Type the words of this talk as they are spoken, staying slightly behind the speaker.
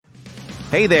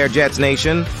Hey there, Jets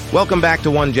Nation. Welcome back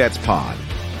to One Jets Pod.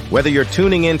 Whether you're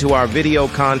tuning into our video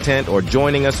content or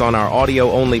joining us on our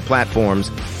audio-only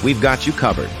platforms, we've got you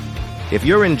covered. If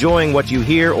you're enjoying what you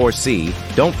hear or see,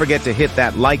 don't forget to hit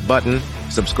that like button,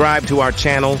 subscribe to our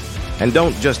channel, and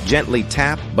don't just gently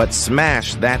tap, but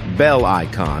smash that bell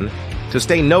icon to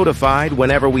stay notified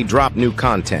whenever we drop new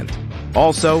content.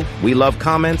 Also, we love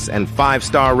comments and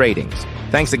 5-star ratings.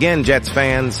 Thanks again, Jets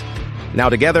fans. Now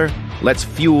together, let's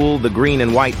fuel the green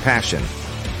and white passion.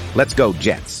 Let's go,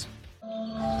 Jets.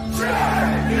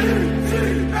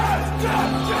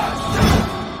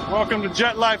 Welcome to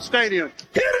Jet Life Stadium.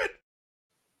 Hit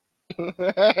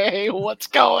it! Hey, what's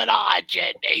going on,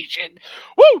 Jet Nation?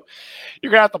 Woo!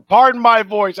 You're going to have to pardon my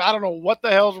voice. I don't know what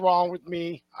the hell's wrong with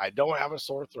me. I don't have a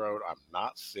sore throat. I'm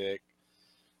not sick.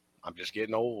 I'm just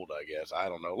getting old, I guess. I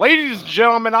don't know. Ladies and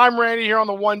gentlemen, I'm Randy here on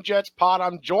the One Jets Pod.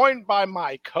 I'm joined by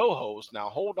my co-host. Now,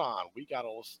 hold on. We got a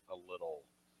little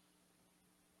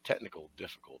technical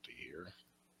difficulty here.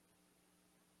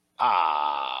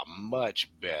 Much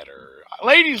better.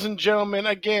 Ladies and gentlemen,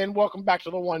 again, welcome back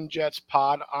to the One Jets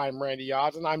Pod. I'm Randy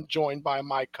Oz, and I'm joined by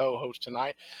my co-host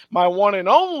tonight, my one and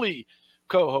only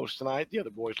co-host tonight. The other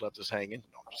boys left us hanging.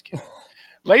 No, I'm just kidding.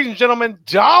 Ladies and gentlemen,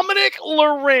 Dominic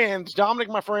Lorenz. Dominic,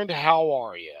 my friend, how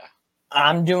are you?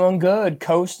 I'm doing good,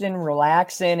 coasting,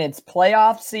 relaxing. It's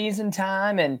playoff season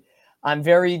time, and I'm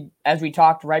very, as we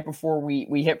talked right before we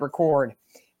hit record,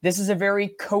 this is a very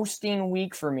coasting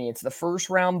week for me. It's the first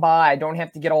round bye. I don't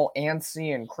have to get all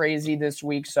antsy and crazy this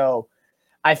week, so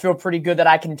I feel pretty good that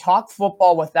I can talk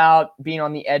football without being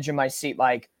on the edge of my seat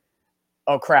like,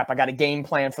 oh, crap, I got a game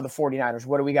plan for the 49ers.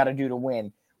 What do we got to do to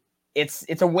win? It's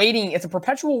a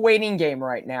perpetual waiting game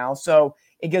right now, so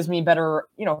it gives me better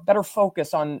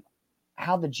focus on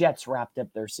how the Jets wrapped up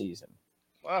their season.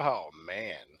 Oh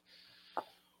man.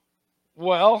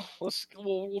 Well,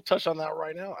 we'll touch on that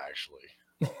right now,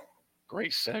 actually.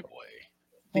 Great segue.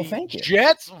 Well, thank you.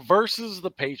 Jets versus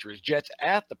the Patriots. Jets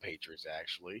at the Patriots,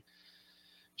 actually.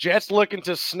 Jets looking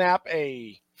to snap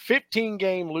a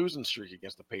 15-game losing streak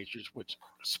against the Patriots, which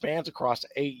spans across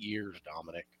 8 years,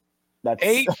 Dominic. That's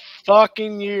 8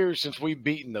 fucking years since we've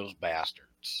beaten those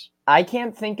bastards. I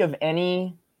can't think of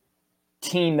any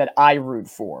team that I root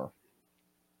for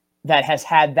that has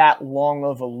had that long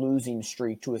of a losing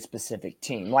streak to a specific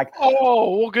team. Like,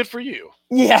 oh, well, good for you.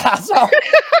 Yeah, so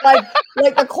like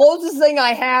the closest thing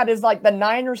I had is like the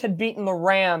Niners had beaten the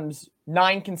Rams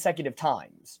 9 consecutive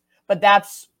times, but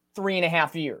that's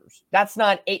 3.5 years. That's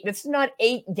not 8. That's not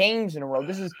 8 games in a row.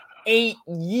 This is 8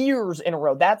 years in a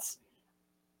row.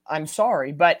 I'm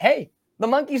sorry, but hey, the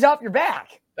monkey's off your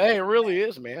back. Hey, it really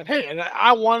is, man. Hey, and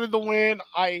I wanted to win.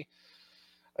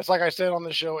 It's like I said on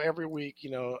the show every week,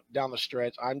 down the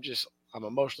stretch, I'm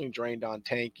emotionally drained on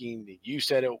tanking. You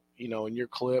said it, in your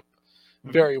clip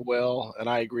very well, and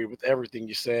I agree with everything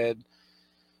you said.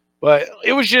 But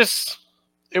it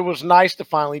was nice to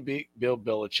finally beat Bill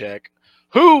Belichick,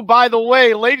 who, by the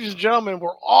way, ladies and gentlemen,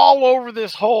 were all over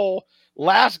this whole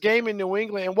last game in New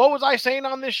England. And what was I saying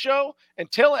on this show?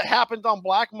 Until it happens on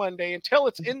Black Monday, until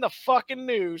it's in the fucking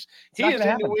news, he is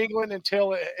in New England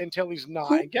until he's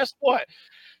not. And guess what?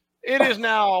 It is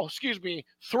now,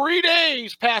 3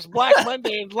 days past Black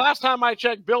Monday, and last time I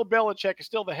checked, Bill Belichick is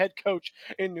still the head coach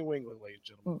in New England, ladies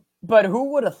and gentlemen. But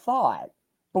who would have thought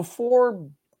before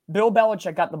Bill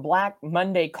Belichick got the Black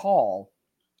Monday call,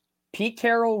 Pete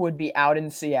Carroll would be out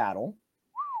in Seattle,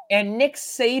 and Nick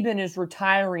Saban is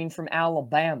retiring from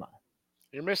Alabama.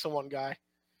 You're missing one guy.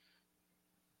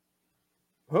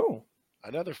 Who?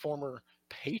 Another former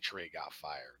Patriot got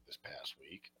fired this past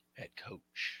week. Head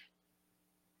coach.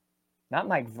 Not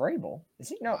Mike Vrabel. Is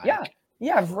he? No. Mike.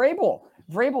 Yeah, Vrabel.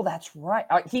 Vrabel, that's right.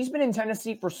 He's been in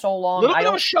Tennessee for so long. A little bit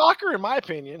of a shocker, in my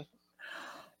opinion.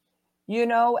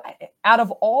 Out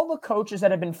of all the coaches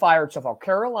that have been fired so far,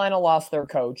 Carolina lost their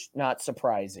coach, not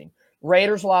surprising.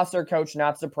 Raiders lost their coach,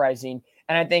 not surprising.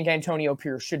 And I think Antonio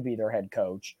Pierce should be their head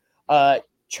coach.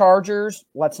 Chargers,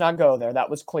 let's not go there. That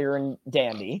was clear and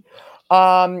dandy.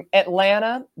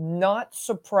 Atlanta, not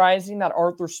surprising that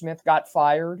Arthur Smith got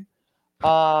fired.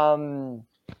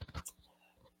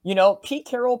 Pete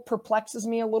Carroll perplexes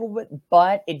me a little bit,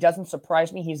 but it doesn't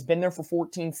surprise me. He's been there for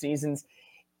 14 seasons.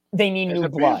 They need new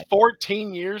blood.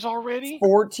 14 years already?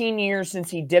 14 years since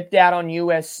he dipped out on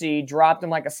USC, dropped him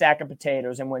like a sack of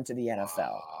potatoes, and went to the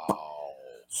NFL. Oh,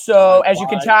 so, as you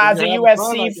can tell, as a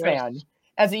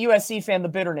USC fan, the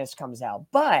bitterness comes out.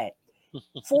 But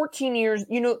 14 years,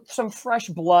 some fresh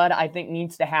blood, I think,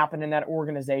 needs to happen in that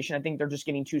organization. I think they're just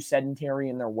getting too sedentary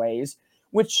in their ways,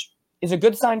 which is a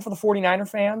good sign for the 49er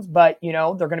fans. But, they're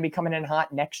going to be coming in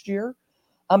hot next year.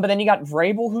 But then you got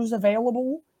Vrabel, who's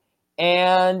available.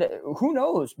 And who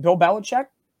knows? Bill Belichick,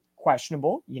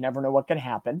 questionable. You never know what can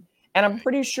happen. And I'm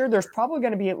pretty sure there's probably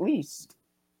going to be at least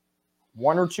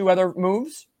one or two other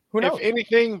moves. Who knows? If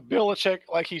anything, Belichick,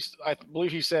 I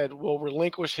believe he said, will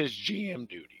relinquish his GM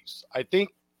duties. I think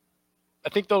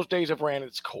those days have ran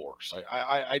its course.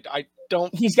 I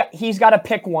don't. He's got to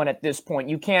pick one at this point.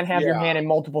 You can't have your Yeah. hand in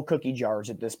multiple cookie jars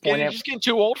at this point. He's just getting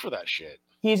too old for that shit.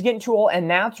 He's getting too old, and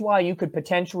that's why you could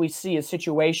potentially see a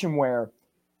situation where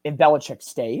if Belichick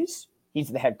stays, he's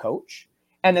the head coach,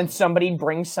 and then somebody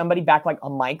brings somebody back like a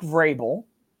Mike Vrabel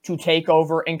to take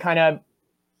over and kind of,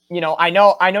 I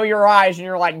know your eyes, and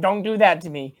you're like, don't do that to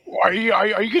me. Are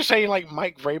you saying like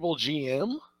Mike Vrabel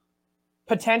GM?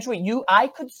 Potentially, I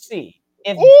could see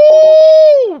if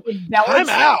Belichick, I'm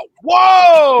out.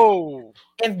 Whoa!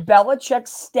 If Belichick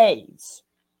stays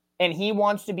and he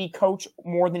wants to be coach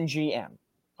more than GM,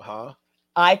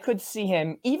 I could see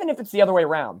him, even if it's the other way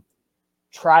around,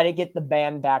 try to get the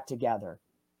band back together.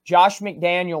 Josh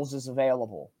McDaniels is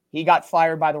available. He got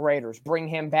fired by the Raiders. Bring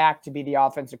him back to be the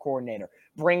offensive coordinator.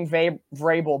 Bring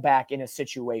Vrabel back in a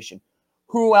situation.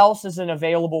 Who else is an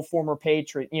available former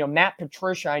Patriot? Matt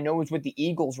Patricia, I know, is with the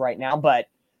Eagles right now, but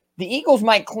the Eagles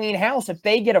might clean house if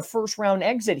they get a first-round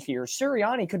exit here.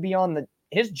 Sirianni could be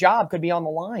his job could be on the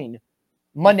line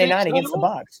Monday night against the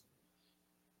Bucs.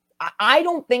 I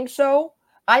don't think so.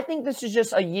 I think this is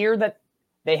just a year that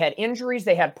they had injuries,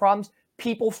 they had problems.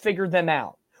 People figured them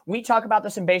out. We talk about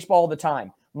this in baseball all the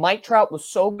time. Mike Trout was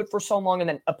so good for so long, and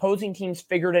then opposing teams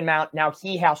figured him out. Now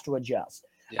he has to adjust.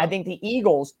 Yeah. I think the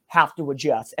Eagles have to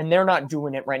adjust, and they're not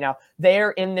doing it right now.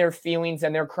 They're in their feelings,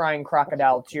 and they're crying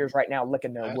crocodile tears right now,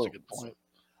 licking their wounds. That's a good point.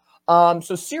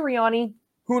 So Sirianni,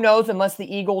 who knows, unless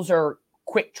the Eagles are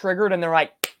quick triggered and they're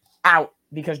like, out,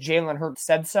 because Jalen Hurts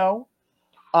said so.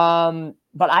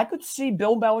 But I could see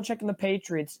Bill Belichick and the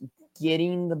Patriots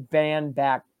getting the band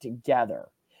back together.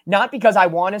 Not because I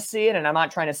want to see it, and I'm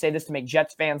not trying to say this to make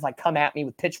Jets fans come at me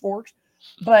with pitchforks,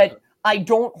 but I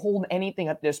don't hold anything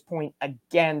at this point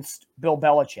against Bill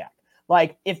Belichick.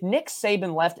 If Nick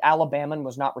Saban left Alabama and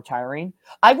was not retiring,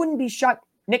 I wouldn't be shocked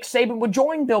Nick Saban would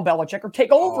join Bill Belichick or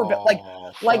take over.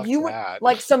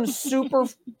 Some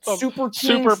super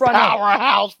team front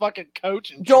powerhouse fucking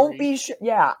coaching. Don't be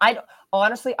yeah. I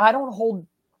don't hold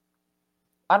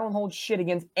shit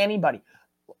against anybody.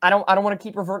 I don't want to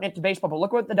keep reverting it to baseball, but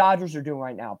look what the Dodgers are doing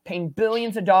right now, paying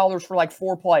billions of dollars for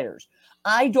 4 players.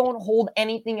 I don't hold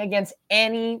anything against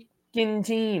any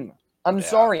team. I'm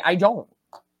sorry, I don't.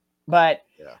 But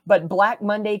Black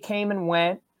Monday came and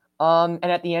went, and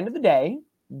at the end of the day,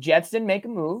 Jets didn't make a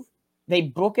move. They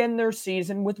bookend their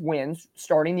season with wins,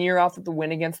 starting the year off with the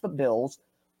win against the Bills,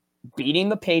 beating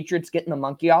the Patriots, getting the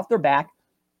monkey off their back.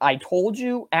 I told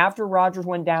you after Rodgers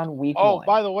went down week 1. Oh,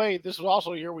 by the way, this was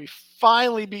also a year we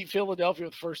finally beat Philadelphia for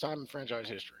the first time in franchise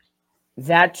history.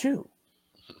 That too.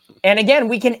 And again,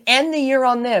 we can end the year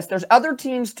on this. There's other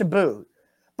teams to boot.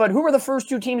 But who are the first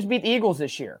 2 teams to beat the Eagles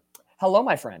this year? Hello,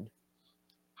 my friend.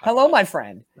 Hello, my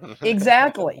friend.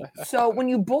 Exactly. So when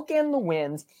you bookend the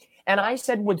wins, and I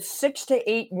said would 6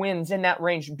 to 8 wins in that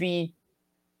range be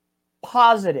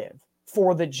positive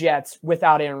for the Jets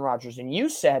without Aaron Rodgers? And you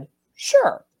said,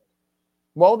 sure.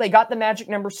 Well, they got the magic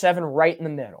number 7 right in the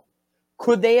middle.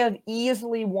 Could they have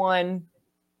easily won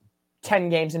 10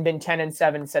 games and been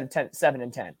 10-7 instead of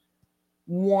 7-10?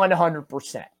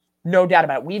 100%. No doubt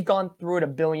about it. We've gone through it a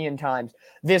billion times.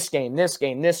 This game,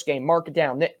 mark it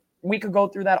down. We could go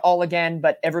through that all again,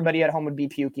 but everybody at home would be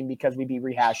puking because we'd be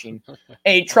rehashing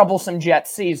a troublesome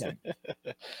Jets season.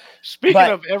 Speaking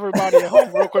of everybody at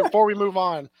home, real quick, before we move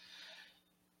on,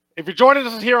 if you're joining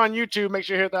us here on YouTube, make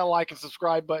sure you hit that like and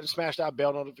subscribe button, smash that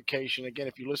bell notification. Again,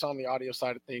 if you listen on the audio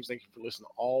side of things, thank you for listening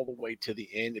all the way to the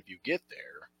end. If you get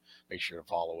there, make sure to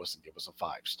follow us and give us a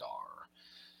 5-star.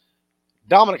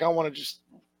 Dominic, I want to just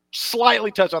slightly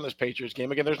touch on this Patriots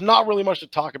game. Again, there's not really much to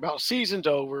talk about. Season's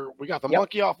over. We got the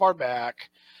monkey off our back.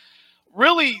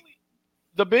 Really,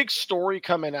 the big story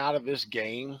coming out of this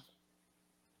game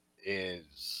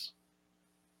is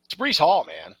it's Breece Hall,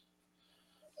 man.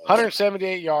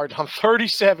 178 yards on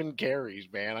 37 carries,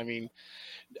 man. I mean,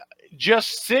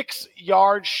 just 6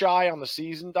 yards shy on the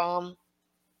season, Dom,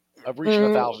 of reaching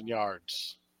 1,000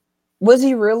 yards. Was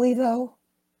he really, though?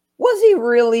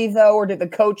 Or did the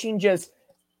coaching just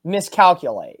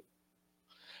miscalculate?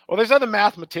 Well, they said the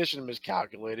mathematician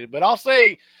miscalculated, but I'll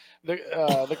say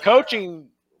the coaching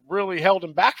really held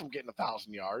him back from getting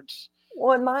 1,000 yards.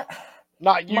 Well,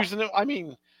 not using it. I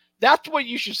mean, that's what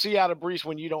you should see out of Breece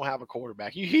when you don't have a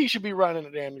quarterback. He should be running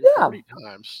it damn near 40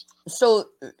 times. So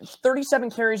 37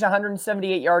 carries,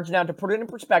 178 yards. Now, to put it in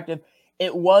perspective,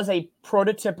 it was a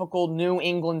prototypical New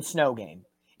England snow game.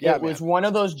 Yeah, It was one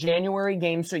of those January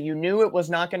games, so you knew it was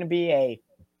not going to be a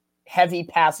heavy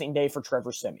passing day for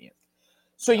Trevor Siemian.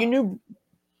 So you knew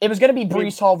it was going to be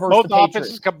Breece Hall versus both the Patriots.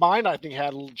 offenses combined, I think,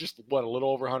 had just a little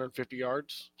over 150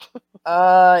 yards.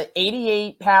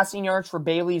 88 passing yards for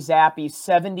Bailey Zappi,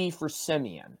 70 for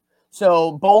Siemian.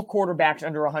 So both quarterbacks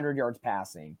under 100 yards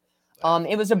passing.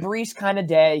 It was a Breece kind of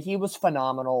day. He was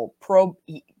phenomenal. Pro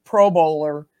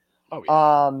bowler. Oh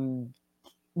yeah.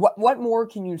 What more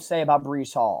can you say about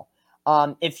Breece Hall?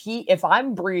 If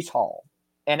I'm Breece Hall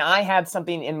and I had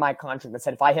something in my contract that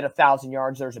said if I hit 1,000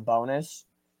 yards, there's a bonus,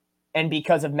 and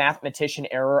because of mathematician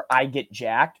error, I get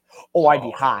jacked. I'd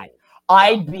be high.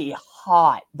 I'd be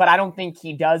hot, but I don't think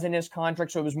he does in his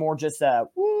contract. So it was more just a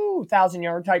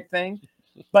 1,000-yard type thing.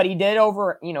 But he did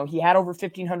he had over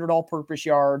 1,500 all-purpose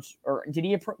yards. Or did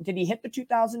he hit the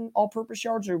 2,000 all-purpose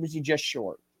yards, or was he just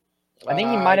short? I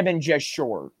think he might have been just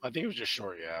short. I think it was just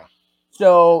short, yeah.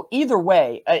 So either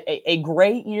way, a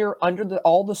great year under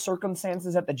all the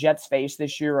circumstances that the Jets faced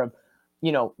this year of,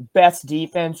 best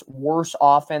defense, worst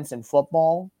offense in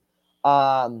football.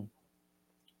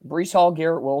 Breece Hall,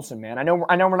 Garrett Wilson, man. I know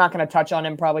we're not going to touch on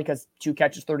him probably because 2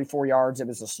 catches, 34 yards. It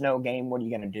was a snow game. What are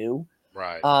you going to do?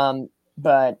 Right.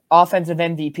 But offensive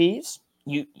MVPs,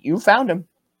 you found him.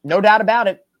 No doubt about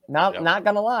it. Not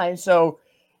going to lie. So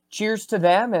cheers to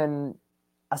them and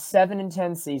a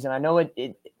 7-10 season. I know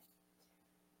it's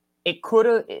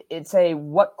a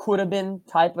what could have been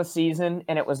type of season,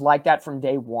 and it was like that from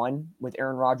day one with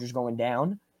Aaron Rodgers going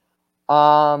down.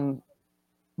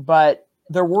 But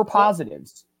there were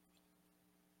positives.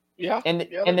 Yeah. And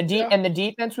the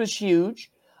defense was huge.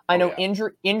 I know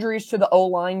injuries to the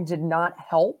O-line did not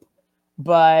help,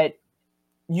 but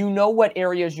you know what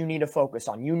areas you need to focus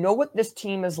on. You know what this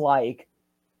team is like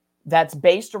that's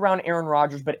based around Aaron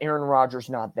Rodgers, but Aaron Rodgers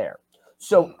not there.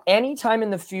 So anytime in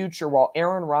the future while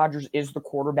Aaron Rodgers is the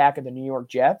quarterback of the New York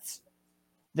Jets,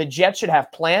 the Jets should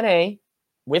have plan A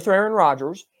with Aaron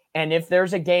Rodgers. And if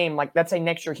there's a game, like let's say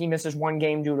next year he misses one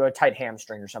game due to a tight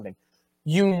hamstring or something,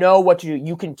 you know what to do.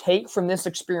 You can take from this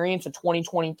experience of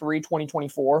 2023,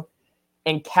 2024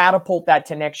 and catapult that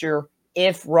to next year.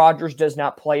 If Rodgers does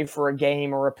not play for a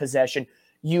game or a possession,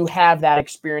 you have that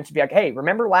experience to be like, hey,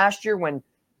 remember last year when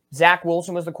Zach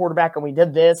Wilson was the quarterback and we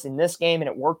did this in this game and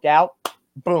it worked out?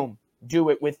 Boom, do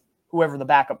it with whoever the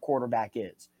backup quarterback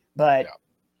is. But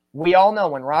we all know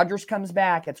when Rodgers comes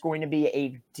back, it's going to be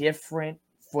a different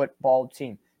football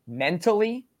team.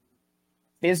 Mentally,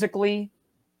 physically,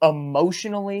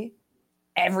 emotionally,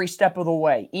 every step of the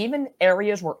way. Even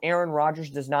areas where Aaron Rodgers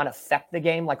does not affect the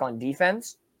game, like on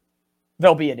defense,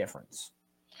 there'll be a difference.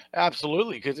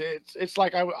 Absolutely, because it's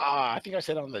like I think I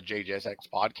said on the JJSX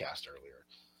podcast earlier.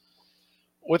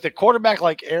 With a quarterback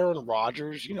like Aaron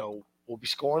Rodgers, we'll be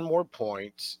scoring more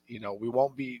points. We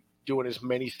won't be doing as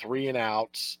many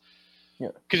 3-and-outs.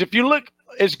 Because if you look,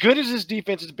 as good as his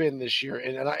defense has been this year,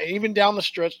 and even down the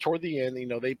stretch toward the end,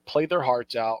 they played their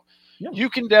hearts out. Yeah. You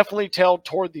can definitely tell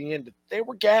toward the end that they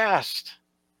were gassed.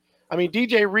 I mean,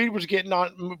 DJ Reed was getting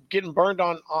burned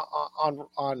on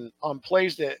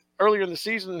plays that earlier in the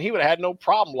season he would have had no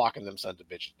problem locking them sons of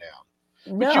bitches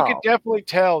down. But you could definitely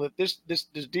tell that this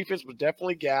defense was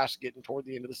definitely gassed getting toward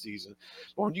the end of the season.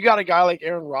 But when you got a guy like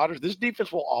Aaron Rodgers, this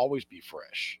defense will always be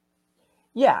fresh.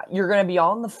 Yeah, you're going to be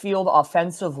on the field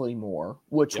offensively more,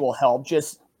 which will help.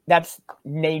 That's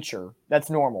nature. That's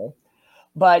normal.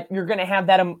 But you're going to have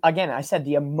that, again, I said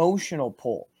the emotional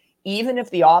pull. Even if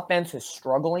the offense is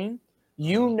struggling,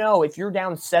 if you're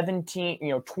down 17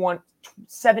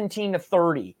 to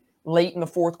 30 late in the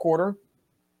fourth quarter,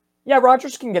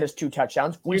 Rodgers can get his 2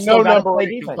 touchdowns. We still got to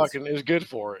play defense. Is good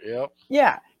for it. Yep.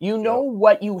 Yeah,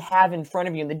 what you have in front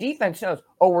of you, and the defense knows.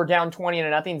 We're down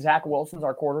 20-0. Zach Wilson's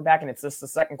our quarterback, and it's just the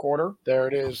second quarter. There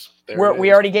it is.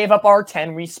 We already gave up our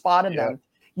 10. We spotted them.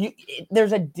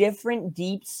 There's a different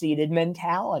deep-seated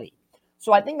mentality.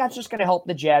 So I think that's just going to help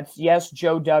the Jets. Yes,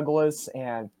 Joe Douglas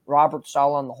and Robert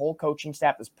Saleh and the whole coaching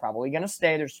staff is probably going to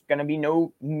stay. There's going to be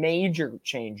no major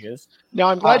changes. Now,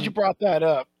 I'm glad you brought that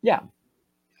up. Yeah.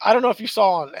 I don't know if you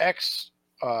saw on X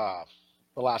the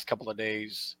last couple of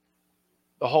days,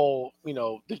 the whole,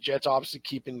 the Jets obviously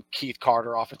keeping Keith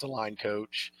Carter, offensive line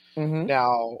coach. Mm-hmm.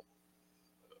 Now,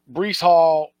 Breece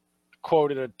Hall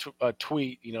quoted a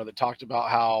tweet, that talked about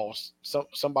how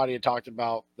somebody had talked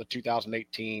about the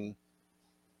 2018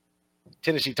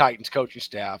 Tennessee Titans coaching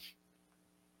staff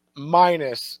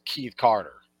minus Keith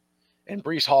Carter. And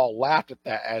Breece Hall laughed at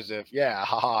that as if,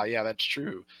 that's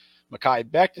true. Mekhi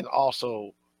Becton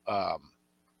also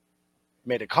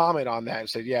made a comment on that and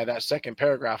said, that second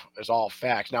paragraph is all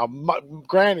facts. Now,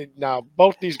 granted,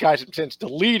 both these guys have since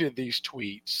deleted these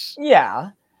tweets. Yeah.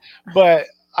 But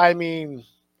I mean,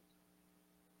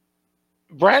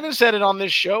 Brandon said it on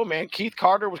this show, man. Keith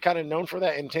Carter was kind of known for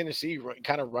that in Tennessee,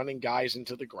 kind of running guys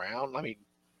into the ground. I mean,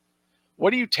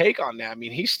 what do you take on that? I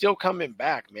mean, he's still coming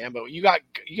back, man. But you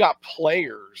got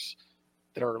players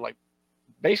that are like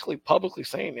basically publicly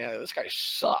saying, "Yeah, this guy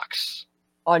sucks."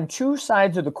 On two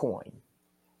sides of the coin,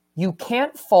 you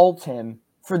can't fault him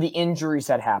for the injuries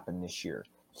that happened this year.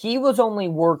 He was only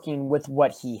working with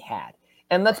what he had.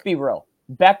 And let's be real,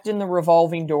 Becton, the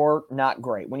revolving door, not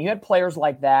great. When you had players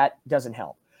like that, doesn't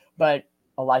help. But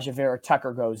Elijah Vera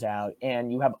Tucker goes out,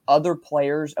 and you have other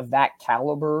players of that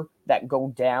caliber that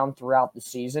go down throughout the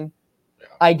season. Yeah.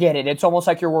 I get it. It's almost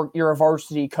like you're a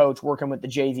varsity coach working with the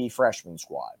JV freshman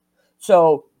squad.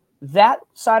 So that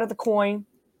side of the coin,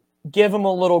 give them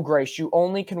a little grace. You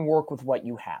only can work with what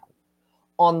you have.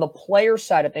 On the player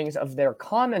side of things, of their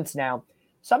comments now,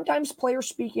 sometimes players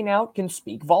speaking out can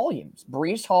speak volumes.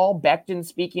 Breece Hall, Becton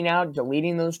speaking out,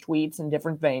 deleting those tweets and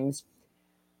different things.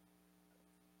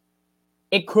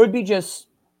 It could be just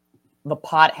the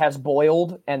pot has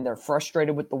boiled and they're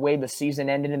frustrated with the way the season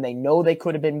ended, and they know they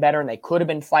could have been better and they could have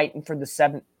been fighting for the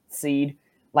 7th seed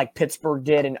like Pittsburgh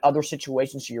did in other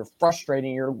situations. So you're frustrated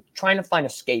and you're trying to find a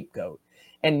scapegoat.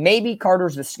 And maybe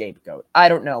Carter's the scapegoat. I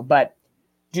don't know. But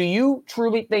do you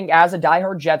truly think, as a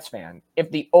diehard Jets fan,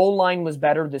 if the O-line was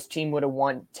better, this team would have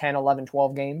won 10, 11,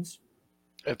 12 games?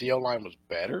 If the O-line was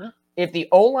better? If the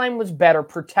O-line was better,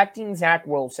 protecting Zach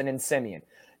Wilson and Simeon,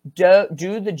 do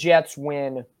the Jets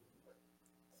win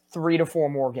 3 to 4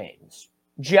 more games?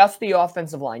 Just the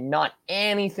offensive line, not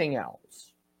anything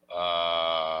else.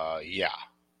 Yeah.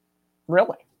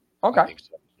 Really? Okay. I think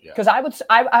so. Yeah. Because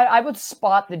I would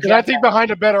spot the Jets. I think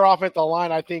behind a better offensive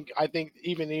line, I think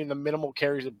even in the minimal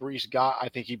carries that Breece got, I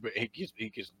think he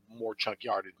gets more chunk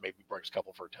yardage, maybe breaks a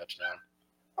couple for a touchdown.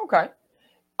 Okay.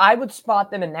 I would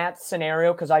spot them in that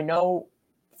scenario because I know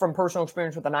from personal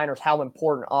experience with the Niners how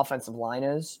important offensive line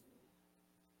is.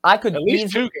 I could at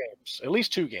least 2 games. At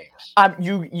least 2 games.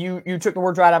 You took the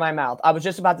words right out of my mouth. I was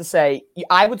just about to say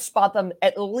I would spot them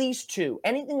at least 2.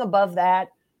 Anything above that,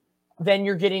 then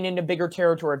you're getting into bigger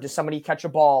territory. Does somebody catch a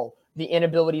ball? The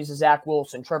inabilities of Zach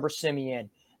Wilson, Trevor Siemian,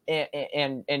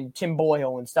 and Tim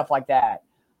Boyle and stuff like that.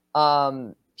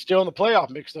 Still in the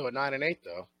playoff mix though at 9-8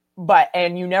 though.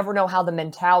 And you never know how the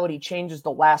mentality changes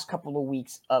the last couple of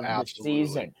weeks of the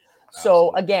season.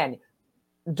 So again,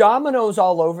 dominoes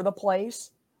all over the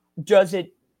place. Does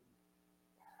it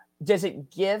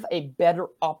give a better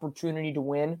opportunity to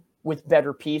win with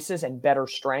better pieces and better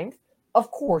strength? Of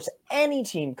course, any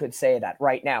team could say that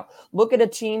right now. Look at a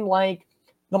team like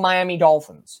the Miami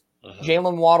Dolphins.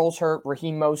 Jalen Waddle's hurt.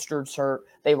 Raheem Mostert's hurt.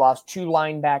 They lost 2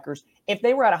 linebackers. If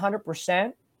they were at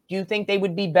 100%, do you think they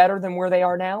would be better than where they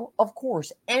are now? Of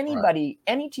course. Any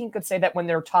team could say that when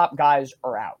their top guys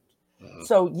are out.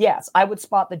 So, yes, I would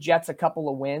spot the Jets a couple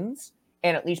of wins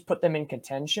and at least put them in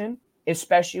contention,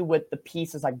 especially with the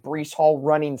pieces like Breece Hall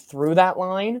running through that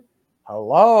line.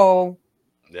 Hello.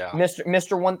 Yeah.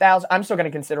 Mr. 1,000. I'm still going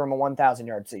to consider him a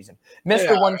 1,000-yard season.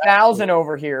 Mr. 1,000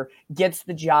 over here gets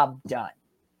the job done.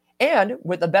 And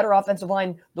with a better offensive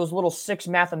line, those little 6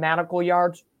 mathematical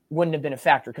yards wouldn't have been a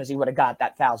factor because he would have got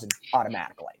that 1,000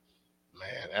 automatically.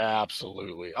 Man,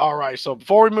 absolutely. All right, so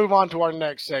before we move on to our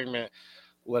next segment,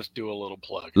 let's do a little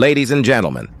plug. Ladies and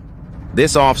gentlemen,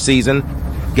 this offseason,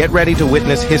 get ready to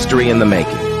witness history in the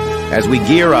making as we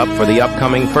gear up for the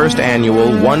upcoming first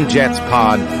annual One Jets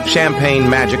Pod Champagne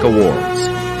Magic Awards.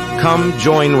 Come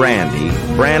join Randy,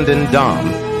 Brandon, Dom,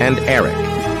 and Eric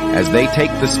as they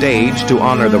take the stage to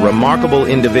honor the remarkable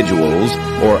individuals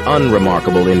or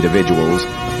unremarkable individuals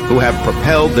who have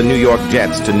propelled the New York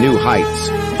Jets to new heights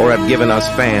or have given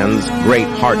us fans great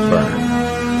heartburn.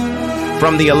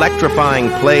 From the electrifying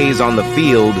plays on the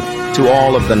field to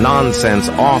all of the nonsense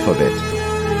off of it,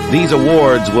 these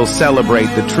awards will celebrate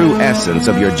the true essence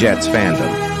of your Jets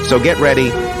fandom. So get ready,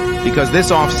 because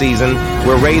this offseason,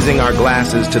 we're raising our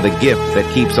glasses to the gift that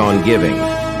keeps on giving.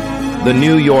 The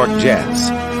New York Jets.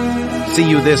 See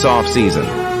you this offseason.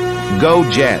 Go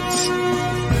Jets!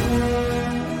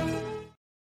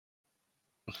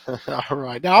 All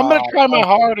right. Now, I'm going to try my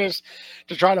hardest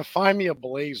to try to find me a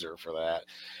blazer for that.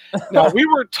 Now, we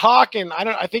were talking,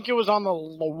 I think it was on the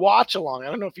watch along. I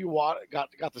don't know if you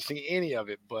got to see any of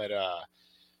it, but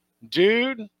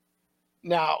dude,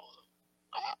 now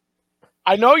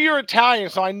I know you're Italian,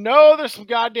 so I know there's some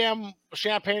goddamn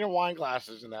champagne and wine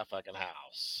glasses in that fucking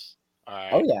house. All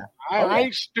right. Oh, yeah. I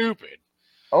ain't stupid.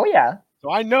 Oh, yeah.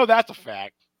 So I know that's a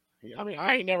fact. I mean,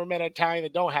 I ain't never met an Italian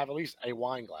that don't have at least a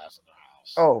wine glass in their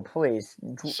house. Oh, please.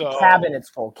 So, cabinets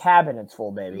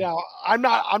full, baby. Now, I'm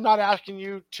not asking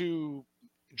you to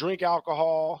drink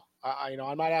alcohol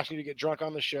I'm not asking you to get drunk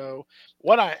on the show.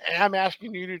 What I am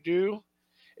asking you to do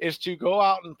is to go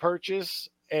out and purchase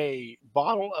a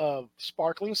bottle of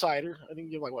sparkling cider. I think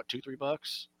you give like what, $2-3?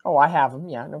 Oh, I have them.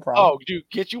 Yeah, no problem. Oh, dude,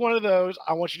 get you one of those.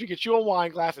 I want you to get you a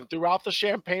wine glass, and throughout the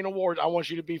champagne awards, I want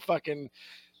you to be fucking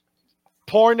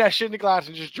pouring that shit in the glass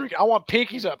and just drink it. I want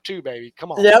pinkies up too, baby.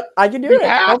 Come on. Yep, I can do You it.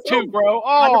 have No to, problem. bro.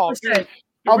 Oh, 100%. dude.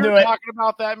 I'll We do were it. talking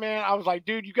about that, man. I was like,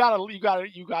 dude, you gotta play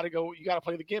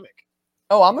the gimmick.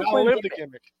 Oh, I'm You gonna gotta play live the the game.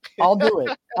 gimmick. I'll do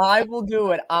it. I will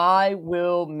do it. I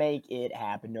will make it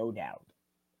happen, no doubt.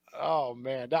 Oh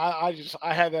man, I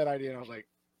had that idea, and I was like,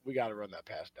 we got to run that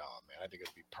past Don, man. I think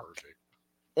it'd be perfect.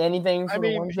 Anything for I the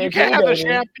mean, one you JP, can't have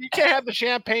baby. you can't have the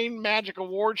Champagne Magic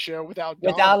Award show without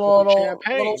Don Without a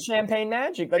sipping little champagne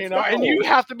magic. Let's go. and you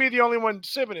have to be the only one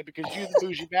sipping it because you're the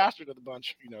bougie bastard of the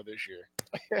bunch, this year.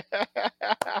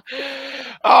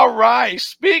 All right.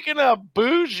 Speaking of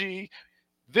bougie,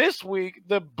 this week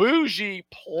the bougie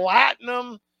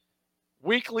platinum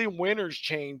weekly winners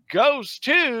chain goes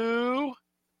to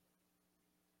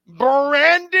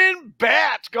Brandon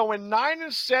Batts, going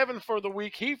 9-7 for the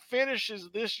week. He finishes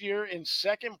this year in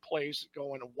second place,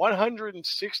 going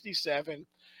 167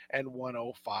 and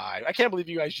 105. I can't believe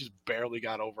you guys just barely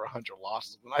got over 100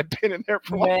 losses when I've been in there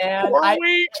for like 4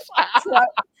 weeks.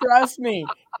 Trust me,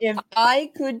 if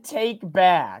I could take it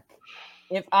back,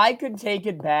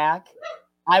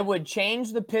 I would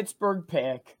change the Pittsburgh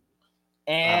pick,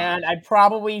 and I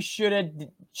probably should have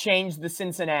changed the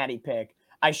Cincinnati pick.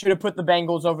 I should have put the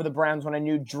Bengals over the Browns when I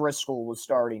knew Driscoll was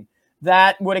starting.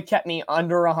 That would have kept me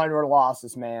under 100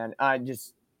 losses, man. I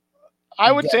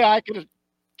would say I could have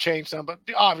changed some, but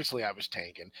obviously I was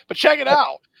tanking. But check it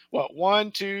out. What, 1,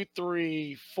 2,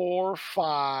 3, 4,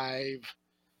 5.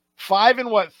 5 and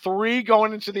what, 3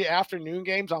 going into the afternoon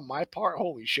games on my part?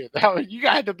 Holy shit. You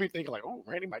guys had to be thinking like, oh,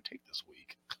 Randy might take this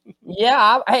week.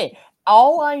 Yeah. Hey,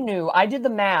 all I knew, I did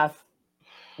the math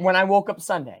when I woke up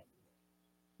Sunday.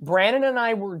 Brandon and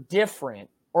I were different,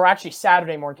 or actually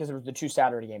Saturday morning because it was the 2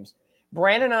 Saturday games.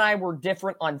 Brandon and I were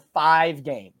different on 5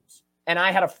 games, and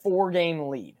I had a 4-game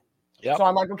lead. Yep. So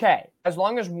I'm like, okay, as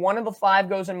long as one of the 5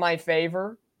 goes in my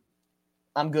favor,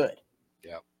 I'm good.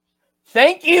 Yep.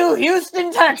 Thank you,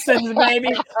 Houston Texans,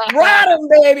 baby. Ride them,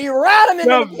 baby. Ride them in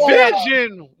the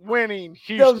division-winning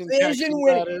Houston Texans.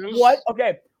 Division-winning. What?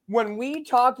 Okay, when we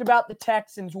talked about the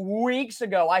Texans weeks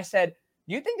ago, I said,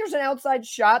 do you think there's an outside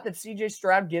shot that C.J.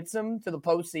 Stroud gets them to the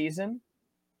postseason?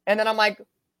 And then I'm like,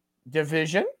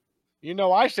 division?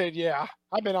 I said, yeah.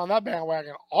 I've been on that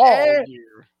bandwagon all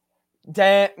year.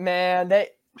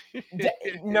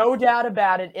 No doubt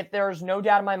about it. If there's no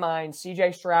doubt in my mind,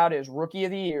 C.J. Stroud is Rookie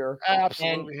of the Year.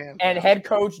 Absolutely. And head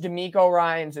coach DeMeco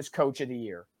Ryans is Coach of the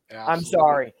Year. Absolutely. I'm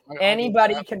sorry.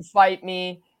 Anybody can fight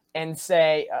me and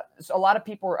say a lot of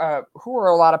people who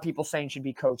are a lot of people saying should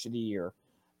be Coach of the Year.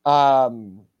 I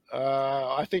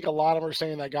think a lot of them are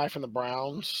saying that guy from the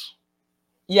Browns.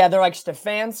 Yeah, they're like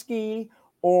Stefanski,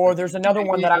 or there's another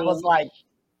one that I was like,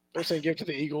 they're saying give to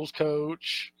the Eagles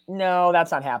coach. No, that's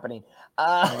not happening.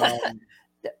 I'm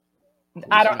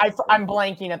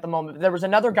blanking at the moment. There was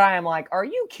another guy. I'm like, are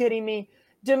you kidding me?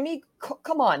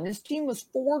 Come on. This team was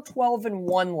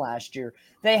 4-12-1 last year.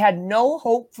 They had no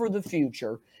hope for the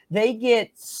future. They get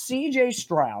C.J.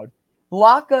 Stroud,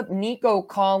 lock up Nico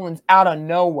Collins out of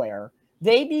nowhere.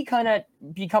 They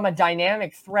become a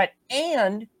dynamic threat,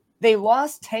 and they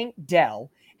lost Tank Dell,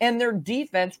 and their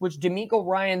defense, which DeMeco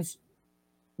Ryans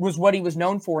was what he was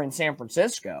known for in San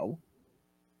Francisco,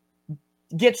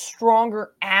 gets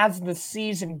stronger as the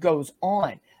season goes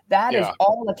on. That is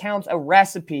all accounts a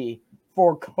recipe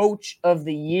for Coach of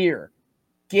the Year.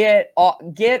 Get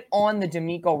on the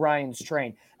DeMeco Ryans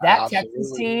train. That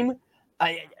Texans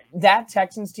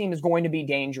team is going to be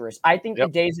dangerous. I think the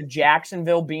days of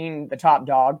Jacksonville being the top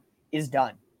dog is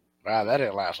done. Wow, that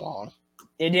didn't last long.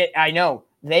 It did. I know.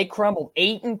 They crumbled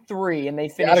 8-3, and they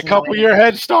finished. Got a couple-year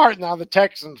head start now. The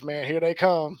Texans, man, here they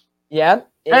come. Yeah.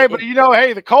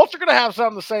 The Colts are going to have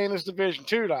something to say in this division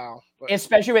too now.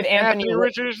 Especially with Anthony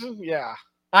Richardson. Yeah.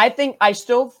 I'm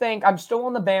still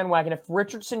on the bandwagon. If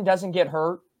Richardson doesn't get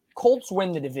hurt, Colts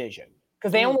win the division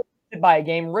because they only won by a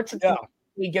game. Richardson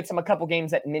gets him a couple games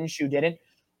that Minshew didn't.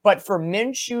 But for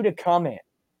Minshew to come in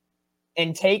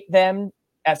and take them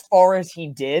as far as he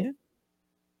did,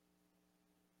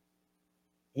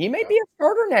 he may be a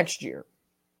starter next year.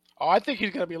 Oh, I think he's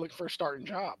going to be looking for a starting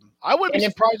job. I wouldn't be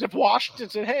surprised if Washington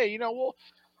said, "Hey, we'll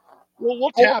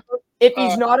tap." If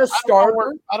he's not a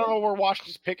starter, I don't know where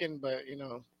Washington's picking, but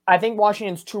I think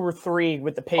Washington's 2 or 3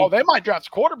 with the Patriots. Oh, they might draft a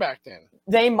quarterback then.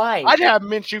 They might. I'd have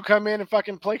Minshew come in and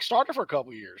fucking play starter for a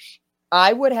couple years.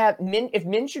 I would have if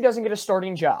Minshew doesn't get a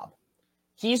starting job,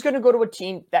 he's going to go to a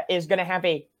team that is going to have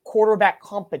a quarterback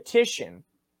competition.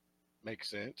 Makes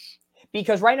sense.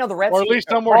 Because right now the Redskins, or at least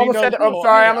somewhere he knows.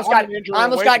 I almost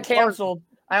got canceled.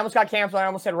 I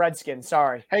almost said Redskins.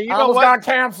 Sorry. Hey, you I know almost what? got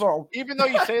canceled. Even though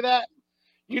you say that,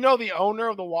 the owner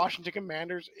of the Washington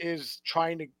Commanders is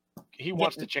he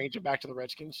wants to change it back to the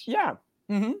Redskins. Yeah.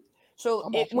 Mm-hmm. So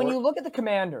when you look at the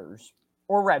Commanders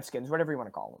or Redskins, whatever you want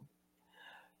to call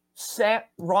them,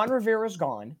 Ron Rivera's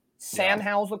gone. Sam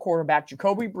Howell's the quarterback.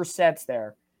 Jacoby Brissett's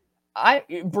there.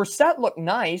 Brissett looked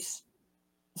nice.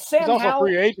 He's also a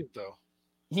free agent, though.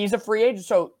 He's a free agent.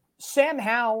 So Sam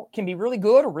Howell can be really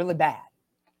good or really bad.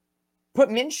 Put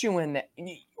Minshew in there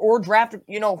or draft,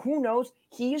 who knows?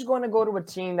 He's going to go to a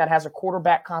team that has a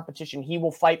quarterback competition. He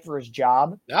will fight for his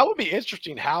job. That would be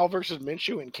interesting. Howell versus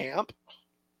Minshew in camp.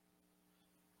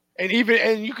 And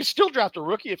you could still draft a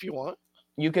rookie if you want.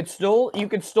 You could still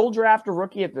draft a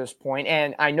rookie at this point.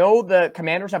 And I know the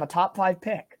Commanders have a top 5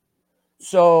 pick.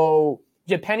 So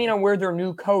depending on where their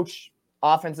new coach,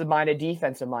 offensive-minded,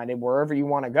 defensive-minded, wherever you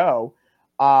want to go,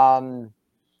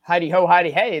 Heidi ho,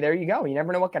 Heidi hey, there you go. You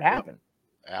never know what could happen.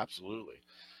 Absolutely.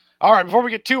 All right, before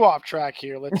we get too off track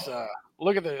here, let's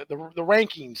look at the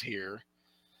rankings here.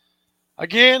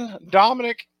 Again,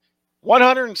 Dominic,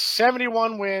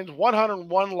 171 wins,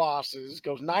 101 losses,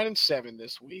 goes 9-7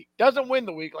 this week. Doesn't win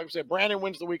the week. Like I said, Brandon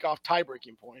wins the week off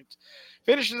tie-breaking points.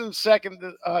 Finishes in second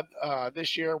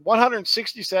this year,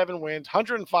 167 wins,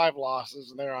 105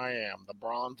 losses, and there I am, the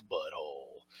bronze butthole.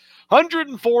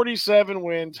 147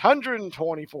 wins,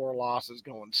 124 losses,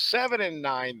 going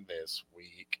 7-9 this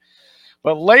week.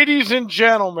 But ladies and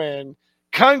gentlemen,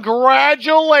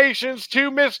 congratulations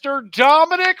to Mr.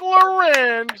 Dominic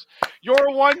Lorenz,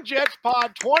 your One Jets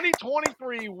Pod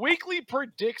 2023 Weekly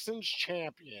Predictions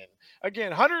Champion. Again,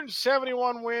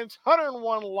 171 wins,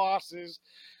 101 losses.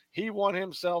 He won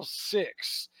himself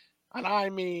 6. And I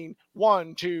mean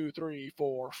 1, 2, 3,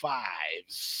 4, 5,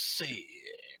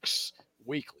 6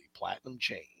 weekly platinum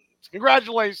chains.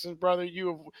 Congratulations, brother.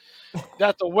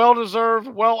 That's a well-deserved,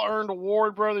 well-earned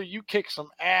award, brother. You kicked some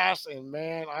ass, and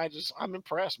man, I'm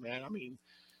impressed, man. I mean,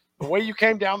 the way you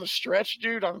came down the stretch,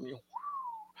 dude. I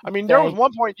mean, there was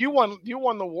one point you won the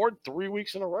award 3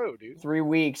 weeks in a row, dude. 3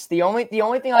 weeks. The only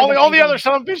thing all the other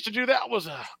son of a bitch to do that was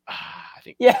I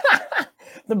think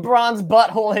the bronze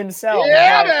butthole himself.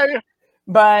 Yeah, baby.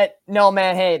 But no,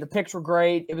 man. Hey, the picks were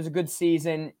great. It was a good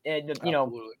season.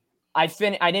 Absolutely. I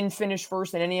didn't finish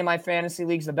first in any of my fantasy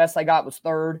leagues. The best I got was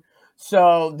third.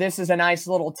 So this is a nice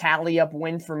little tally up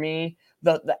win for me.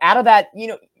 The out of that,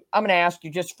 I'm going to ask you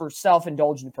just for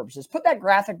self-indulgent purposes. Put that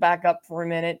graphic back up for a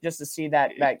minute just to see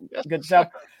that good stuff.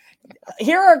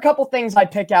 Here are a couple things I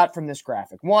pick out from this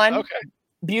graphic. One,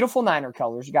 beautiful Niner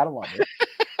colors. You got to love it.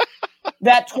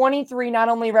 That 23 not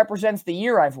only represents the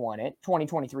year I've won it,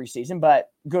 2023 season, but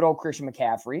good old Christian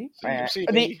McCaffrey.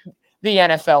 The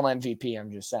NFL MVP, I'm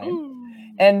just saying. Ooh.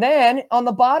 And then on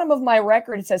the bottom of my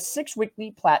record, it says 6 weekly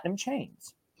platinum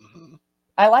chains. Mm-hmm.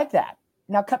 I like that.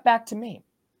 Now cut back to me.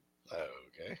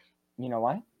 Okay. You know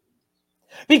why?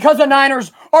 Because the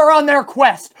Niners are on their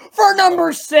quest for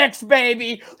number 6,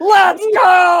 baby. Let's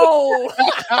go!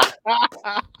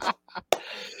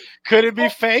 Could it be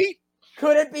fate?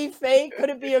 Could it be fate? Could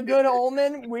it be a good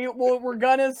omen? We're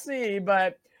going to see,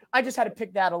 but I just had to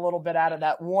pick that a little bit out of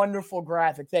that wonderful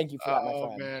graphic. Thank you for that, my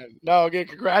friend. Oh, man. No, again,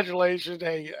 congratulations.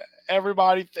 Hey,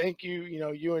 everybody, thank you,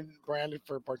 you and Brandon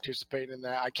for participating in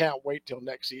that. I can't wait till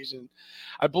next season.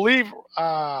 I believe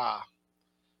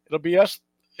it'll be us.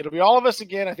 It'll be all of us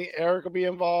again. I think Eric will be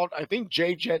involved. I think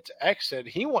J Jets X said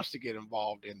he wants to get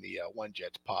involved in the One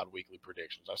Jets Pod Weekly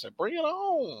Predictions. I said, bring it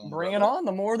on. Bring it on.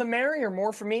 The more the merrier.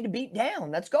 More for me to beat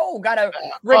down. Let's go. Got to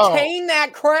retain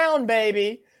that crown,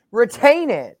 baby. Retain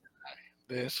it.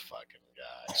 This fucking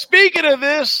guy. Speaking of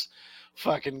this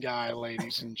fucking guy,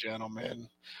 ladies and gentlemen,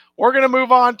 we're going to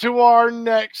move on to our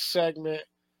next segment.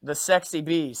 The Sexy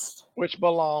Beast. Which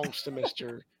belongs to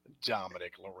Mr.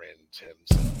 Dominic Lorenz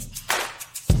himself.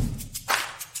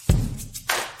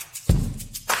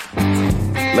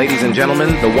 Ladies and gentlemen,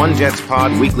 the One Jets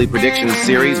Pod Weekly Predictions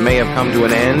series may have come to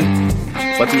an end,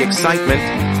 but the excitement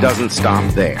doesn't stop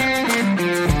there.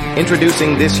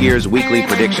 Introducing this year's Weekly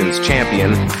Predictions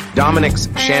champion, Dominic's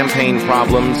Champagne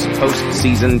Problems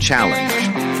Postseason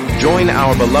Challenge. Join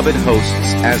our beloved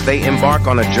hosts as they embark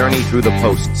on a journey through the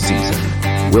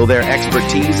postseason. Will their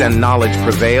expertise and knowledge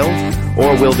prevail,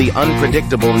 or will the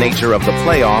unpredictable nature of the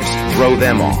playoffs throw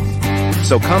them off?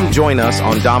 So come join us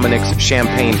on Dominic's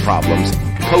Champagne Problems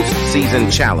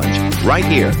Postseason Challenge, right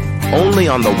here, only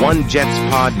on the One Jets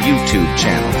Pod YouTube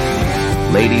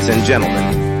channel. Ladies and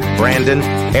gentlemen, Brandon,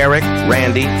 Eric,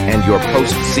 Randy, and your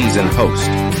postseason host,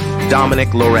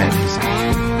 Dominic Lorenz.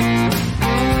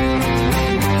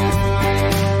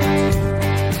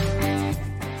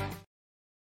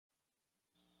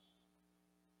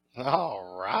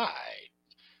 All right.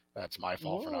 That's my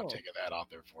fault for not Whoa. taking that out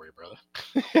there for you, brother.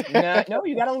 No,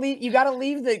 you gotta leave. You gotta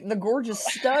leave the gorgeous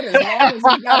stud as long as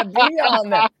he's gotta be on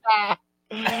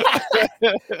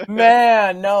there.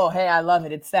 Man, no, hey, I love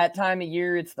it. It's that time of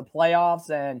year. It's the playoffs,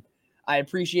 and I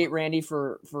appreciate Randy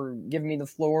for giving me the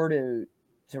floor to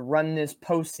run this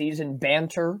postseason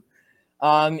banter.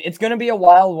 It's gonna be a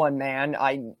wild one, man.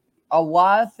 A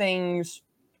lot of things.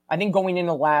 I think going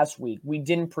into last week, we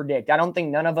didn't predict. I don't think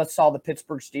none of us saw the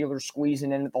Pittsburgh Steelers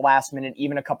squeezing in at the last minute,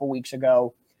 even a couple weeks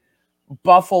ago.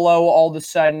 Buffalo all of a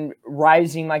sudden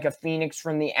rising like a phoenix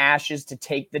from the ashes to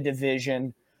take the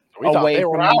division away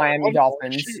from the Miami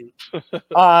Dolphins.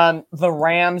 The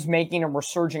Rams making a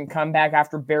resurgent comeback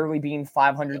after barely being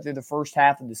 500 through the first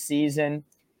half of the season.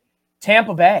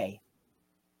 Tampa Bay,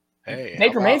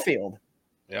 Baker Mayfield,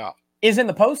 is in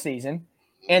the postseason.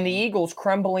 And the Eagles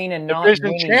crumbling and not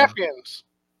winning.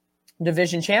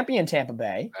 Division champion Tampa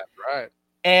Bay. That's right.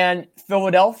 And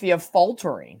Philadelphia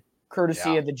faltering,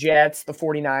 courtesy of the Jets, the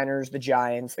 49ers, the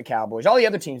Giants, the Cowboys, all the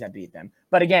other teams that beat them.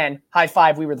 But again, high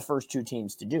five, we were the first two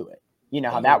teams to do it. You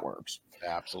know how that works.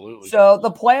 Absolutely. So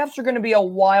the playoffs are going to be a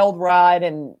wild ride.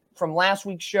 And from last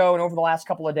week's show and over the last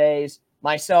couple of days,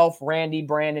 myself, Randy,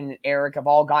 Brandon, and Eric have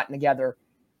all gotten together.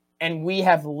 And we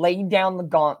have laid down the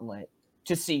gauntlet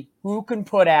to see who can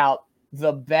put out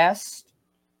the best,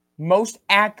 most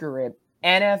accurate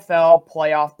NFL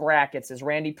playoff brackets, as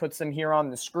Randy puts them here on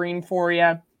the screen for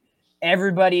you.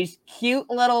 Everybody's cute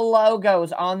little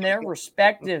logos on their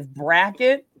respective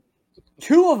bracket.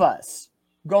 Two of us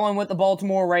going with the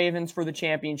Baltimore Ravens for the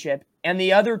championship, and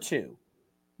the other two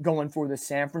going for the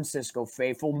San Francisco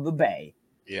faithful of the Bay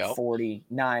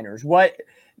 49ers.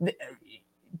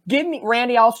 Give me,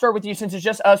 Randy, I'll start with you since it's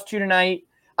just us two tonight.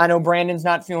 I know Brandon's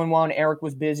not feeling well and Eric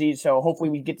was busy, so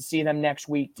hopefully we get to see them next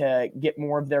week to get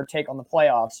more of their take on the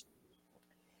playoffs.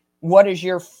 What is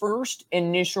your first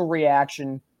initial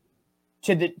reaction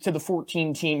to the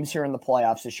 14 teams here in the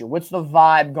playoffs this year? What's the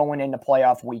vibe going into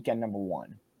playoff weekend number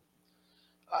one?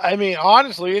 I mean,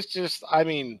 honestly, it's just,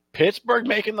 Pittsburgh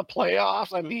making the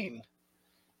playoffs. I mean,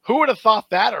 who would have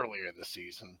thought that earlier in the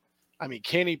season? I mean,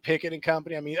 Kenny Pickett and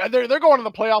company. I mean, they're going to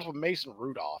the playoffs with Mason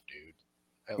Rudolph, dude.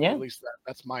 At least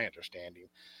that's my understanding.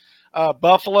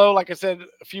 Buffalo, like I said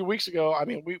a few weeks ago, I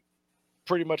mean, we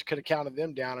pretty much could have counted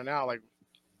them down and out. Like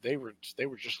they were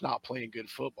just not playing good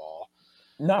football.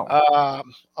 No.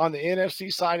 On the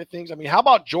NFC side of things, I mean, how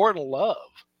about Jordan Love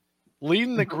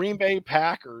leading the Green Bay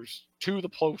Packers to the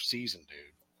postseason,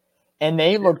 dude? And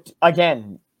they looked,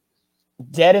 again,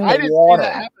 dead in the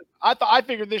water. I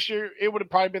figured this year it would have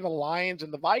probably been the Lions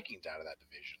and the Vikings out of that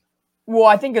division. Well,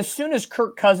 I think as soon as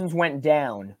Kirk Cousins went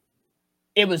down,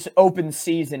 it was open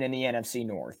season in the NFC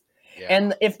North. Yeah.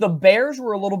 And if the Bears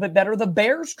were a little bit better, the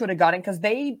Bears could have gotten it because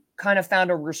they kind of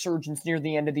found a resurgence near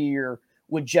the end of the year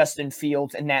with Justin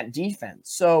Fields and that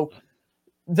defense. So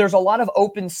there's a lot of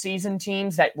open season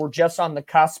teams that were just on the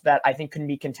cusp that I think can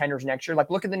be contenders next year.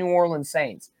 Like, look at the New Orleans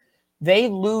Saints. They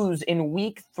lose in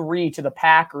week 3 to the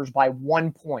Packers by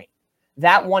 1 point.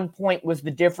 That 1 point was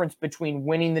the difference between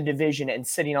winning the division and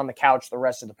sitting on the couch the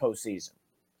rest of the postseason.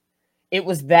 It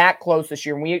was that close this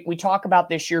year. And we talk about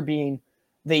this year being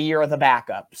the year of the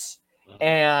backups.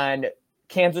 And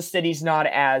Kansas City's not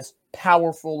as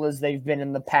powerful as they've been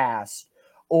in the past.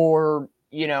 Or,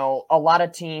 you know, a lot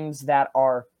of teams that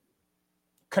are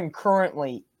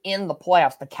concurrently in the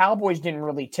playoffs. The Cowboys didn't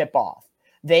really tip off.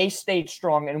 They stayed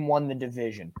strong and won the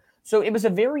division. So it was a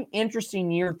very interesting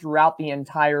year throughout the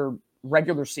entire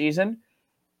regular season.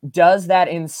 Does that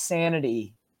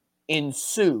insanity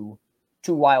ensue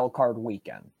to wild card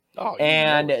weekend?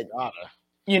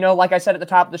 You know, like I said at the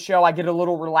top of the show, I get a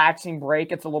little relaxing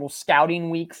break. It's a little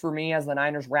scouting week for me as the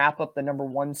Niners wrap up the number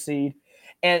 1 seed.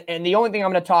 And the only thing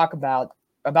I'm going to talk about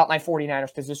my 49ers,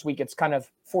 because this week it's kind of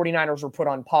 49ers were put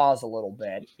on pause a little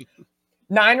bit.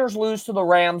 Niners lose to the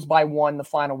Rams by 1 the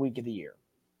final week of the year.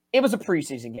 It was a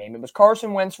preseason game. It was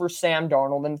Carson Wentz versus Sam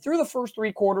Darnold. And through the first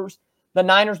 3 quarters, the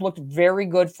Niners looked very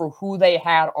good for who they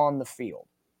had on the field.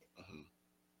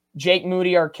 Jake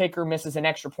Moody, our kicker, misses an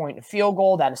extra point and a field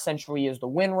goal. That essentially is the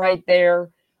win right there.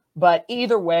 But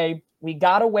either way, we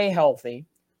got away healthy.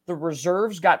 The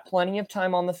reserves got plenty of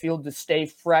time on the field to stay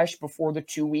fresh before the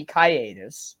 2-week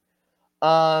hiatus.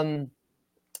 I'm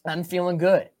feeling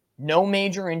good. No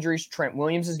major injuries. Trent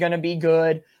Williams is going to be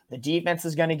good. The defense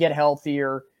is going to get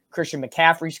healthier. Christian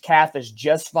McCaffrey's calf is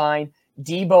just fine.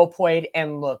 Debo played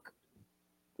and looked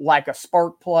like a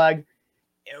spark plug.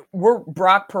 where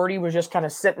Brock Purdy was just kind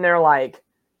of sitting there like,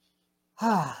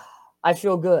 I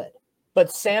feel good.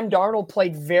 But Sam Darnold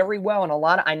played very well, and a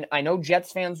lot of I know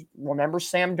Jets fans remember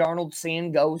Sam Darnold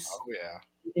seeing ghosts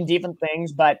in different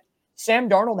things, but Sam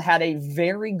Darnold had a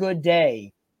very good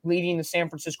day leading the San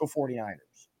Francisco 49ers.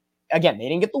 Again, they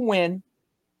didn't get the win,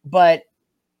 but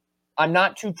I'm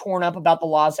not too torn up about the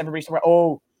loss. Everybody's like,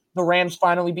 oh, the Rams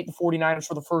finally beat the 49ers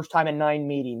for the first time in 9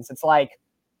 meetings. It's like,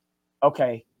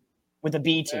 okay, with the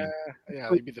B team. Yeah,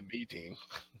 they beat the B team.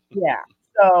 Yeah.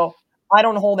 So I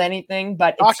don't hold anything,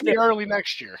 but Not to be early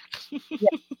next year.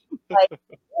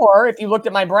 Or if you looked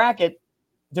at my bracket,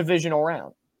 divisional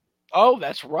round. Oh,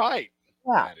 that's right.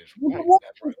 Yeah. That is right.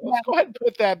 That's right. Let's go ahead and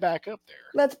put that back up there.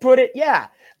 Let's put it,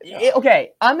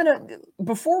 okay,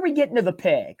 before we get into the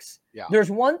picks, there's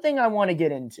one thing I want to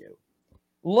get into.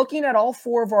 Looking at all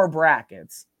 4 of our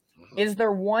brackets, is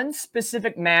there one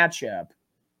specific matchup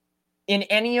in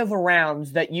any of the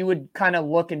rounds that you would kind of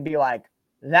look and be like,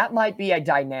 that might be a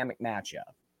dynamic matchup?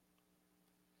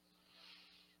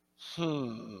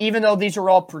 Even though these are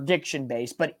all prediction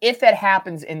based, but if it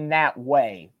happens in that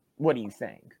way, what do you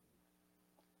think?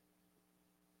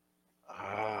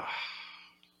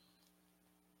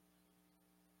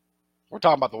 We're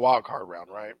talking about the wild card round,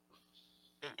 right?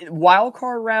 Wild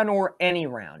card round or any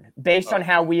round, based on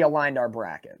how we aligned our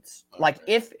brackets. Okay. Like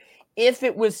if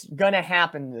it was gonna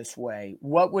happen this way,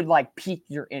 what would like pique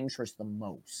your interest the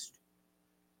most?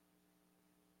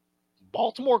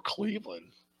 Baltimore,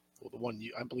 Cleveland. Well, the one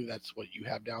I believe that's what you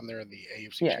have down there in the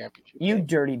AFC Championship. You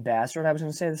dirty bastard! I was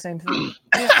going to say the same thing.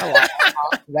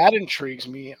 That intrigues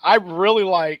me. I really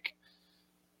like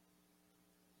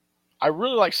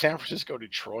San Francisco,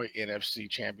 Detroit NFC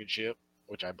Championship,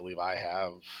 which I believe I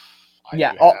have.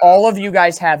 All of you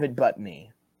guys have it, but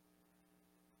me.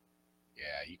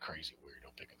 Yeah, you crazy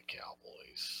weirdo picking the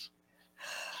Cowboys.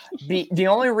 The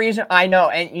only reason I know,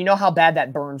 and you know how bad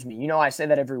that burns me. You know I say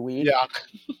that every week. Yeah.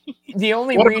 The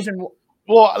only reason.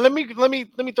 Well, let me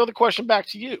throw the question back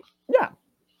to you. Yeah.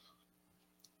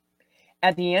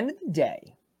 At the end of the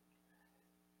day,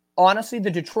 honestly, the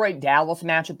Detroit-Dallas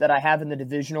matchup that I have in the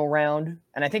divisional round,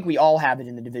 and I think we all have it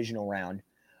in the divisional round.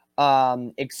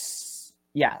 Oh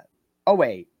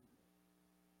wait.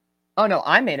 Oh no,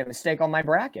 I made a mistake on my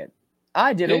bracket.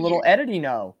 I did a little editing.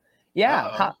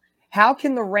 Yeah. How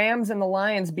can the Rams and the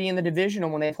Lions be in the divisional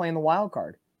when they play in the wild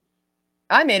card?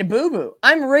 I made a boo-boo.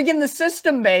 I'm rigging the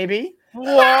system, baby.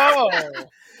 Whoa.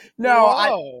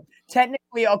 No,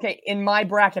 technically, okay, in my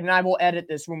bracket, and I will edit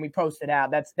this when we post it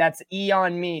out. That's E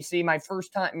on me. See, my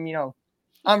first time,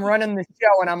 I'm running the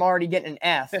show and I'm already getting an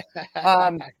F.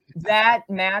 That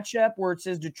matchup where it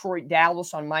says Detroit,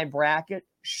 Dallas on my bracket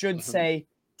should say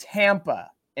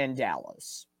Tampa and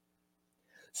Dallas.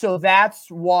 So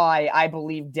that's why I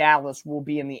believe Dallas will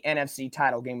be in the NFC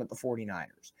title game with the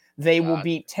 49ers. They will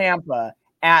beat Tampa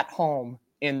at home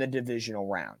in the divisional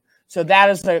round. So that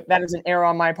is an error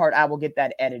on my part. I will get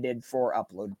that edited for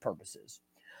upload purposes.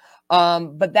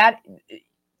 But that,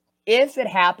 if it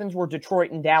happens where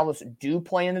Detroit and Dallas do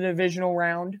play in the divisional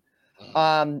round,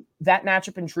 that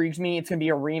matchup intrigues me. It's going to be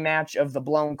a rematch of the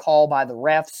blown call by the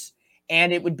refs,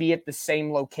 and it would be at the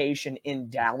same location in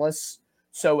Dallas.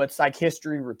 So it's like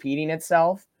history repeating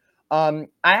itself. I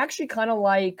actually kind of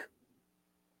like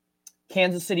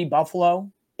Kansas City, Buffalo,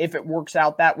 if it works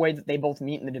out that way that they both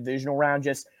meet in the divisional round.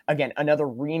 Just, again, another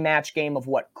rematch game of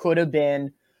what could have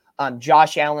been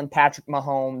Josh Allen, Patrick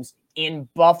Mahomes in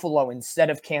Buffalo instead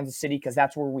of Kansas City, because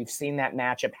that's where we've seen that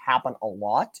matchup happen a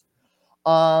lot.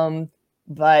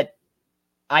 But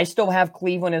I still have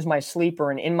Cleveland as my sleeper,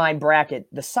 and in my bracket,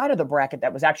 the side of the bracket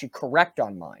that was actually correct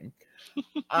on mine,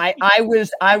 I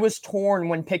was torn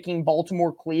when picking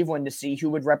Baltimore, Cleveland to see who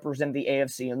would represent the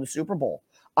AFC in the Super Bowl.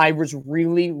 I was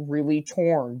really, really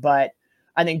torn, but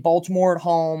I think Baltimore at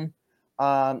home,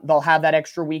 they'll have that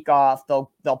extra week off.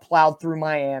 They'll plow through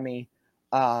Miami.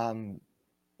 But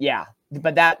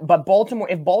Baltimore,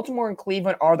 if Baltimore and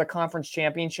Cleveland are the conference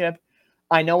championship,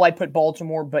 I know I put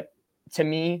Baltimore, but to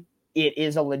me, it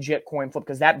is a legit coin flip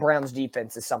because that Browns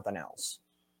defense is something else.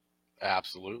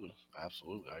 Absolutely. I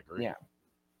agree. Yeah.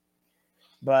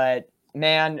 But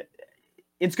man,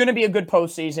 it's going to be a good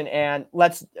postseason, and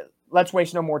let's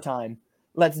waste no more time.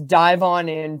 Let's dive on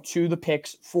into the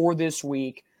picks for this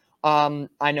week.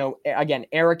 I know, again,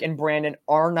 Eric and Brandon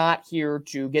are not here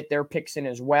to get their picks in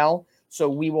as well, so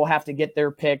we will have to get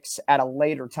their picks at a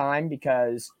later time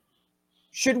because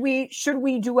should we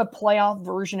do a playoff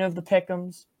version of the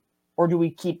pick'ems, or do we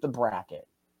keep the bracket?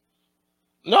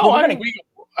 No,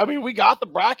 we got the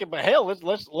bracket, but hell,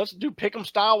 let's do pick'em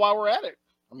style while we're at it.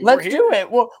 Let's do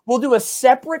it. We'll do a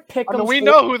separate pick'em. We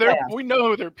know who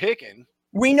they're picking.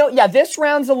 We know, this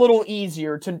round's a little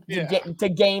easier to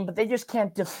game, but they just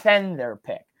can't defend their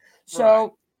pick.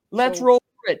 So let's roll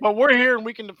through it. But we're here and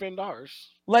we can defend ours.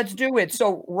 Let's do it.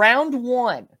 So round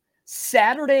 1,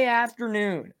 Saturday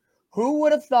afternoon. Who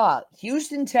would have thought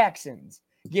Houston Texans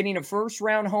getting a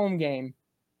first-round home game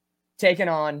taking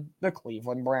on the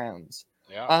Cleveland Browns?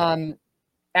 Yeah.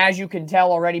 As you can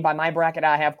tell already by my bracket,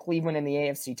 I have Cleveland in the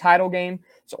AFC title game.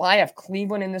 So I have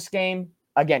Cleveland in this game.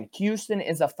 Again, Houston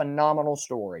is a phenomenal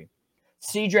story.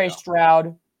 CJ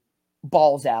Stroud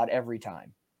balls out every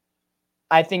time.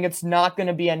 I think it's not going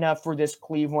to be enough for this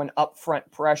Cleveland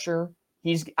upfront pressure.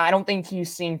 I don't think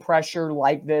he's seen pressure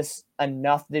like this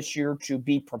enough this year to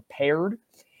be prepared.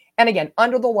 And again,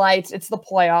 under the lights, it's the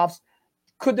playoffs.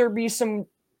 Could there be some,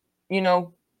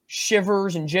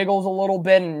 shivers and jiggles a little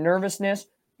bit and nervousness?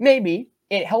 Maybe.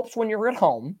 It helps when you're at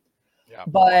home. Yeah.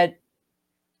 But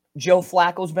Joe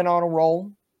Flacco's been on a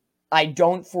roll. I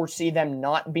don't foresee them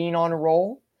not being on a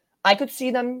roll. I could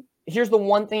see them. Here's the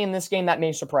one thing in this game that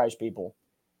may surprise people.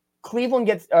 Houston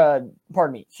gets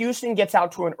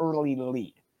out to an early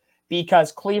lead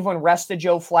because Cleveland rested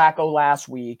Joe Flacco last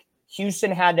week.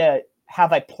 Houston had to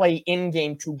have a play-in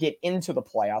game to get into the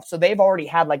playoffs. So they've already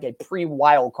had like a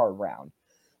pre-wild card round.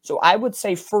 So I would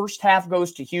say first half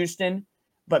goes to Houston,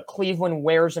 but Cleveland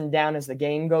wears them down as the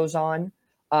game goes on.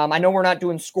 I know we're not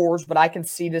doing scores, but I can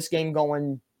see this game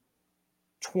going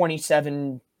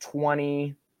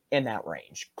 27-20 in that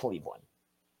range, Cleveland.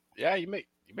 Yeah, you make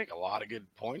a lot of good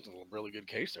points and a really good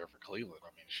case there for Cleveland. I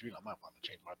mean, shoot, I might want to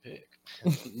change my pick.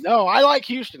 No, I like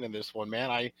Houston in this one,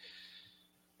 man.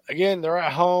 Again, they're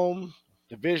at home,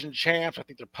 division champs. I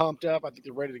think they're pumped up. I think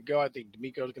they're ready to go. I think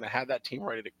D'Amico's going to have that team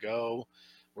ready to go.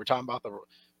 We're talking about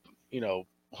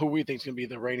who we think is going to be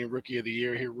the reigning rookie of the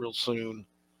year here real soon.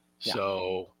 Yeah.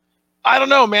 So, I don't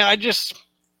know, man.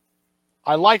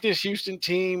 I like this Houston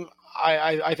team.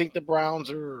 I think the Browns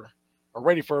are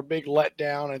ready for a big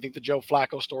letdown. I think the Joe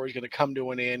Flacco story is going to come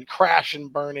to an end, crashing,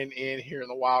 burning in here in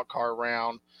the wild card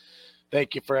round.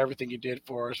 Thank you for everything you did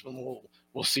for us.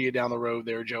 We'll see you down the road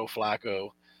there, Joe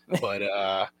Flacco. But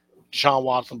Deshaun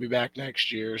Watson will be back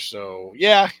next year. So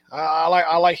yeah, I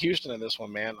like Houston in this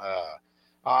one, man.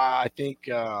 I think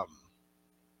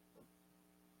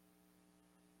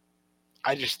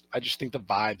I just think the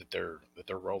vibe that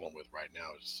they're rolling with right now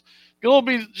is going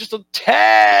to be just a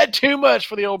tad too much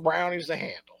for the old Brownies to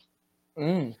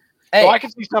handle. Hey. So I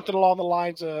can see something along the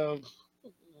lines of,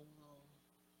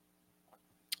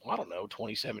 I don't know,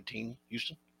 2017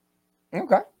 Houston.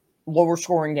 Okay. Lower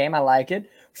scoring game. I like it.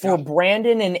 For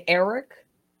Brandon and Eric,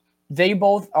 they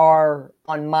both are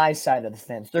on my side of the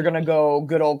fence. They're going to go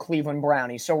good old Cleveland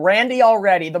Brownies. So Randy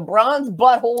already, the bronze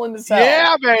butthole in the cell.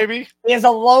 Yeah, baby. Is a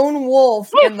lone wolf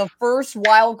in the first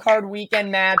wild card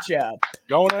weekend matchup.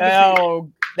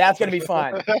 That's going to be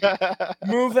fun.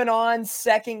 Moving on,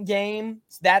 second game.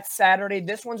 That's Saturday.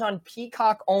 This one's on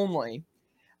Peacock only.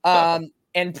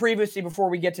 And previously, before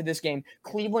we get to this game,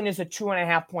 Cleveland is a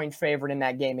 2.5-point favorite in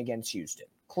that game against Houston.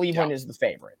 Cleveland is the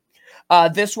favorite.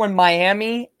 This one,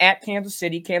 Miami at Kansas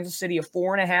City. Kansas City, a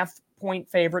 4.5-point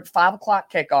favorite, 5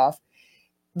 o'clock kickoff.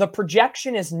 The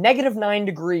projection is -9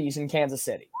 degrees in Kansas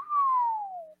City.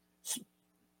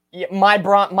 My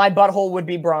butthole would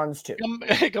be bronze too.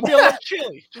 It could be a little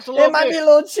chilly. Just a little It might be a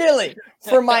little chilly.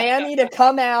 For Miami to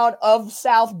come out of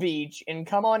South Beach and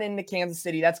come on into Kansas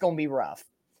City, that's going to be rough.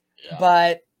 Yeah.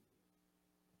 But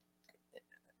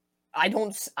I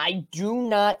do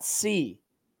not see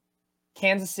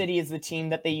Kansas City as the team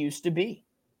that they used to be.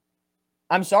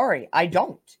 I'm sorry, I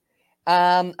don't.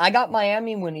 I got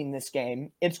Miami winning this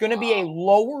game. It's going to be a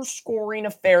lower scoring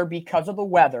affair because of the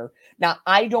weather. Now,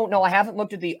 I don't know. I haven't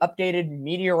looked at the updated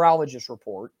meteorologist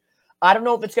report. I don't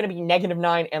know if it's going to be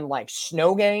 -9 and like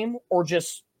snow game or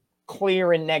just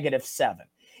clear and -7.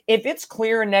 If it's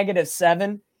clear and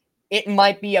 -7, it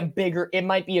might be a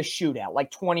shootout,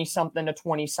 like 20-something to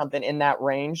 20-something in that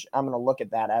range. I'm going to look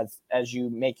at that as you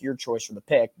make your choice for the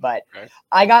pick. But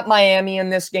I got Miami in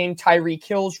this game. Tyreek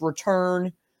Hill's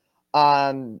return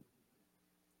to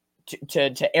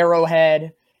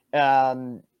Arrowhead.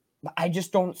 I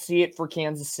just don't see it for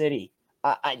Kansas City.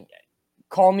 I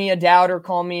call me a doubter,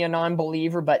 call me a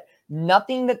non-believer, but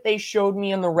nothing that they showed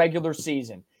me in the regular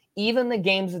season, even the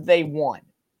games that they won,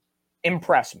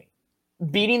 impressed me.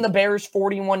 Beating the Bears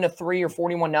 41-3 or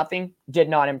 41-0 did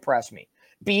not impress me.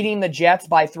 Beating the Jets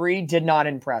by 3 did not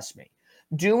impress me.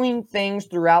 Doing things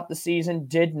throughout the season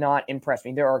did not impress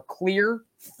me. There are clear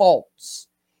faults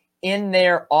in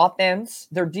their offense.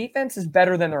 Their defense is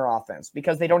better than their offense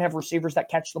because they don't have receivers that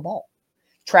catch the ball.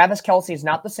 Travis Kelce is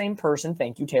not the same person.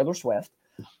 Thank you, Taylor Swift.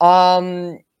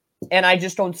 And I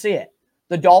just don't see it.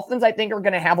 The Dolphins, I think, are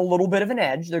going to have a little bit of an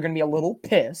edge. They're going to be a little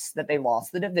pissed that they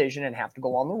lost the division and have to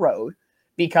go on the road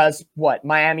because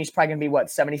Miami's probably going to be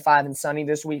 75 and sunny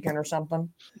this weekend or something.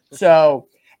 So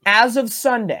as of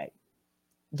Sunday,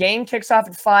 game kicks off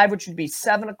at 5, which would be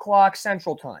 7 o'clock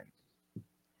Central Time.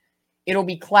 It'll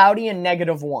be cloudy and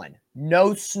 -1.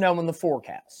 No snow in the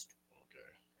forecast. Okay.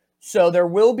 So there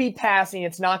will be passing.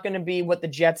 It's not going to be what the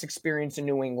Jets experienced in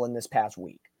New England this past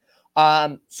week.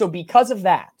 So because of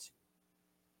that,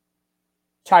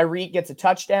 Tyreek gets a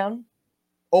touchdown,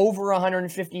 over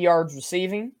 150 yards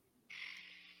receiving,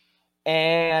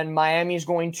 and Miami is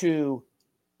going to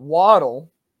waddle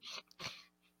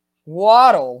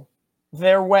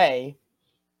their way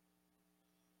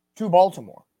to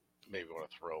Baltimore. Maybe want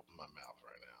to throw up in my mouth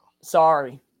right now.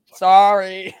 Sorry.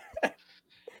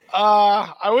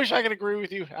 I wish I could agree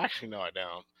with you. Actually, no, I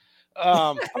don't.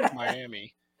 Fuck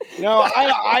Miami.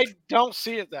 I don't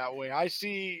see it that way. I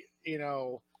see,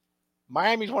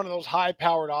 Miami's one of those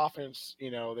high-powered offense,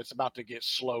 that's about to get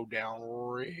slowed down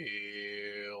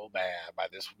real bad by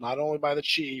this, not only by the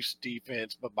Chiefs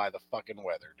defense, but by the fucking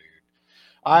weather, dude.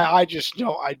 I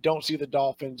don't see the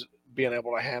Dolphins being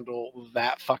able to handle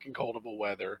that fucking cold of a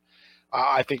weather.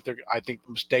 I think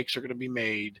mistakes are going to be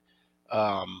made.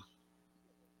 Like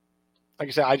I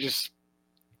said, I just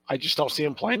don't see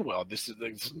them playing well. This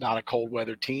is not a cold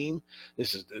weather team.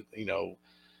 This is,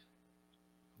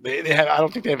 They have. I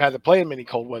don't think they've had to play in many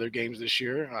cold weather games this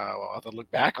year. I'll have to look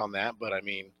back on that, but I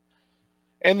mean,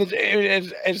 and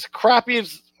as crappy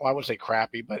as I wouldn't say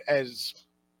crappy, but as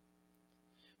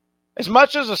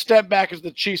much as a step back as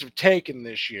the Chiefs have taken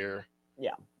this year,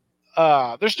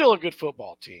 they're still a good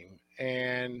football team,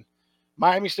 and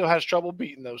Miami still has trouble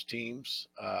beating those teams.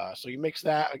 So you mix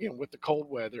that again with the cold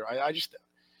weather. I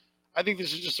think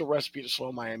this is just a recipe to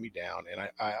slow Miami down, and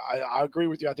I agree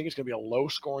with you. I think it's going to be a low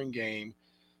scoring game.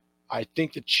 I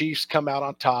think the Chiefs come out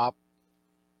on top.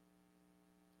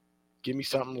 Give me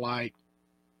something like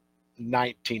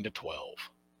 19-12.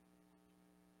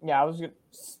 Yeah, I was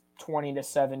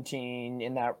 20-17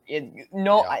 in that.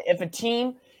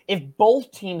 If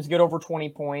both teams get over 20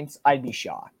 points, I'd be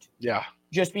shocked. Yeah.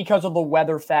 Just because of the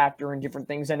weather factor and different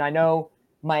things. And I know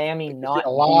Miami not a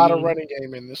lot of running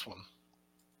game in this one.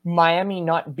 Miami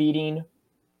not beating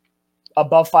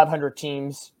above 500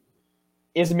 teams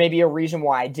is maybe a reason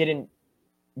why I didn't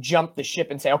jump the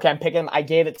ship and say, okay, I'm picking them. I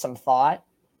gave it some thought,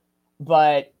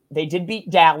 but they did beat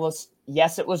Dallas.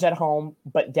 Yes, it was at home,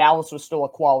 but Dallas was still a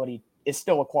quality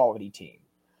team.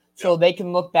 So they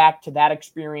can look back to that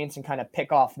experience and kind of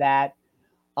pick off that.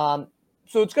 So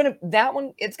it's going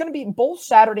to be both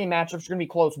Saturday matchups are going to be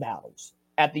close battles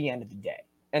at the end of the day.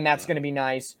 And that's going to be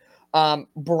nice.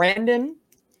 Brandon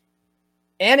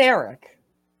and Eric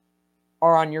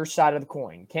are on your side of the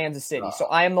coin, Kansas City. So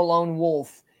I am the lone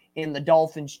wolf in the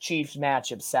Dolphins-Chiefs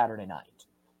matchup Saturday night.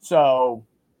 So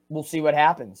we'll see what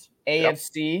happens.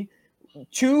 AFC,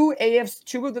 two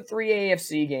of the 3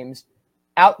 AFC games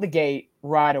out the gate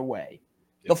right away.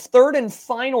 The third and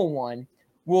final one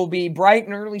will be bright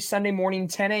and early Sunday morning,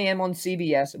 10 a.m. on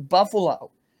CBS.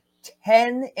 Buffalo,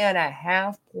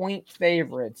 10.5-point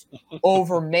favorites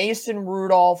over Mason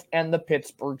Rudolph and the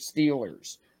Pittsburgh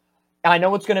Steelers. I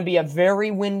know it's going to be a very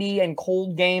windy and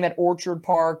cold game at Orchard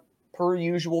Park, per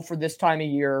usual for this time of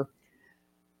year.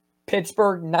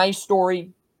 Pittsburgh, nice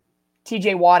story.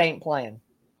 TJ Watt ain't playing.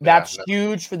 That's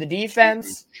huge for the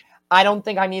defense. I don't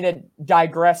think I need to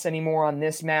digress anymore on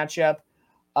this matchup.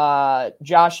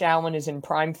 Josh Allen is in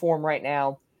prime form right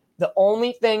now. The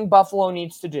only thing Buffalo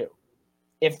needs to do,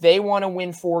 if they want to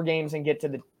win 4 games and get to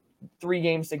the 3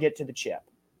 games to get to the chip,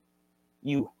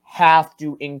 you have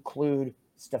to include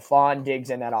Stephon Diggs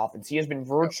in that offense. He has been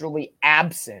virtually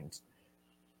absent.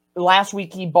 Last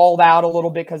week, he balled out a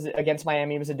little bit because against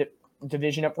Miami, it was a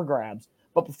division up for grabs.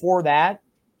 But before that,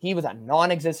 he was a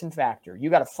non-existent factor.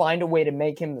 You got to find a way to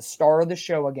make him the star of the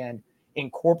show again,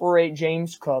 incorporate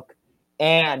James Cook,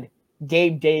 and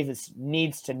Gabe Davis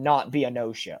needs to not be a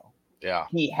no-show. Yeah.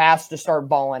 He has to start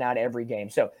balling out every game.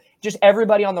 So just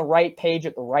everybody on the right page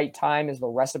at the right time is the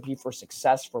recipe for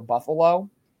success for Buffalo.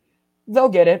 They'll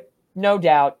get it. No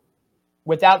doubt.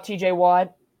 Without TJ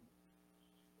Watt,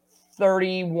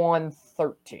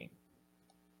 31-13.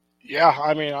 Yeah,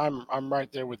 I mean, I'm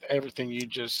right there with everything you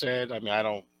just said. I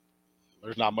mean,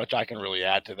 there's not much I can really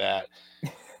add to that.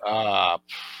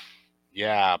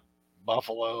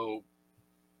 Buffalo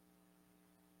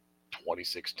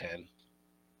 26-10.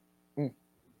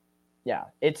 Yeah,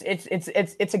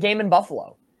 it's a game in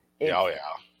Buffalo.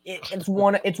 It's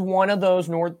one of those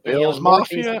Bills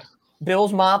Mafia.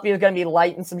 Bills Mafia is going to be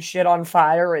lighting some shit on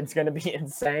fire. It's going to be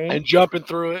insane. And jumping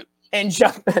through it. and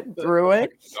jumping through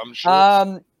it. I'm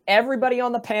sure. Everybody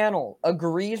on the panel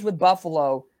agrees with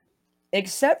Buffalo,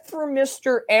 except for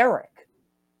Mr. Eric.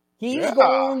 He's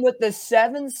going with the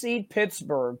 7 seed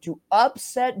Pittsburgh to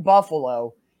upset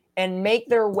Buffalo and make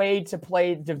their way to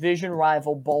play division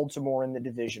rival Baltimore in the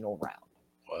divisional round.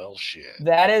 Well, shit.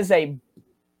 That is a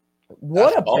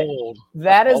bold.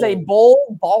 That is a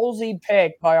bold, ballsy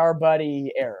pick by our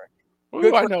buddy Eric.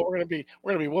 Ooh, I know we're gonna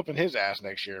be whooping his ass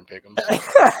next year and pick him.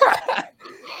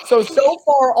 So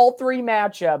far, all 3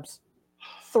 matchups,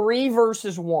 3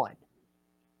 versus 1.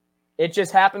 It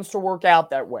just happens to work out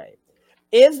that way.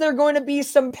 Is there going to be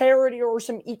some parity or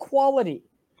some equality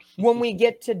when we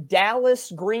get to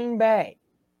Dallas, Green Bay?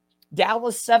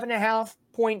 Dallas 7.5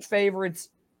 point favorites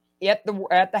at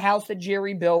the house that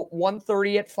Jerry built,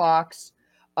 130 at Fox.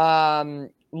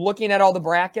 Looking at all the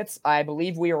brackets, I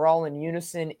believe we are all in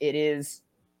unison. It is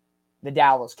the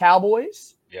Dallas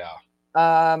Cowboys. Yeah.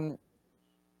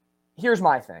 Here's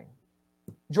my thing.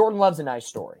 Jordan Love's a nice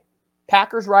story.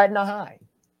 Packers riding a high.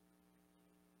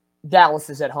 Dallas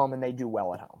is at home, and they do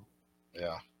well at home.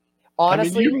 Yeah.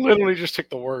 Honestly, you literally just took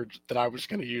the words that I was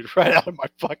going to use right out of my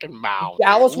fucking mouth.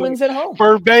 Dallas wins at home.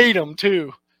 Verbatim,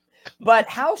 too. But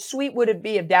how sweet would it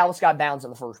be if Dallas got bounced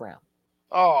in the first round?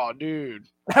 Oh, dude.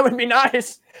 That would be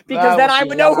nice, because then I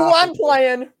would know who I'm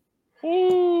playing.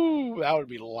 Ooh, that would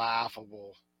be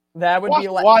laughable. That would be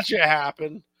watch it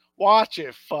happen. Watch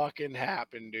it fucking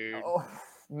happen, dude. Oh,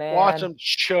 man. Watch them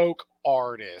choke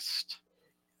artist.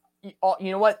 You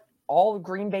know what all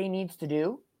Green Bay needs to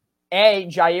do?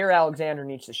 Jair Alexander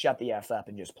needs to shut the F up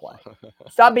and just play.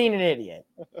 Stop being an idiot.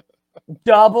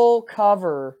 Double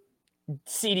cover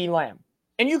CeeDee Lamb.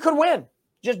 And you could win.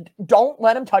 Just don't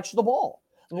let him touch the ball.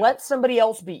 Let somebody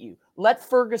else beat you. Let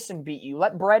Ferguson beat you.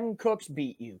 Let Brendan Cooks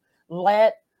beat you.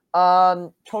 Let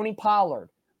Tony Pollard,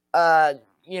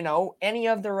 any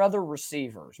of their other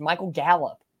receivers, Michael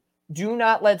Gallup. Do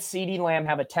not let CeeDee Lamb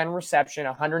have a 10 reception,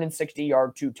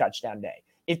 160-yard, 2-touchdown day.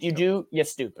 If you do, you're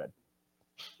stupid.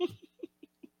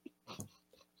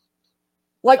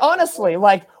 Honestly,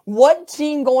 what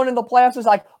team going into the playoffs is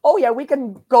like, oh, yeah, we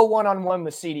can go one-on-one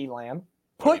with CeeDee Lamb.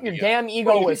 Put your damn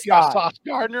ego aside. Sauce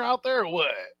Gardner out there or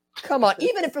what? Come on.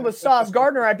 Even if it was Sauce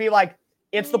Gardner, I'd be like,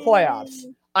 it's the playoffs.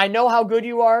 I know how good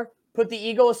you are. Put the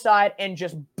ego aside and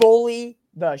just bully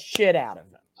the shit out of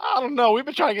them. I don't know. We've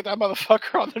been trying to get that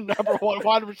motherfucker on the number 1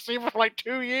 wide receiver for like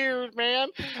 2 years, man.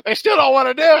 They still don't want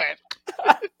to do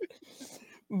it.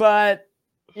 But,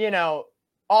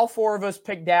 all 4 of us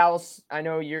picked Dallas. I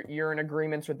know you're in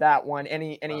agreement with that one.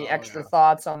 Any extra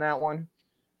thoughts on that one?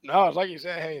 No, it's like you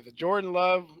said, hey, the Jordan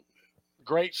Love,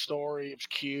 great story. It was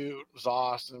cute. It was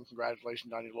awesome.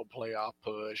 Congratulations on your little playoff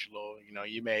push.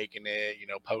 You making it,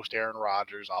 post Aaron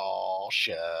Rodgers. All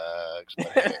shucks. But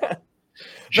hey,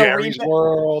 Jerry's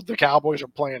world. The Cowboys are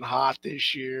playing hot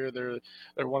this year. They're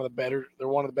one of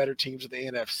the better teams of the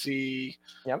NFC.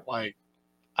 Yep.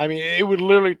 It would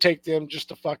literally take them just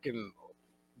to fucking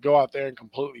go out there and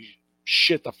completely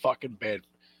shit the fucking bed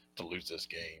to lose this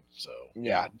game. So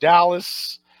yeah,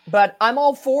 Dallas. But I'm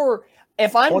all for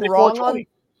if I'm wrong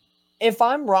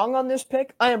on this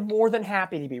pick, I am more than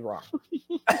happy to be wrong.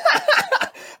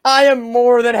 I am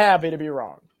more than happy to be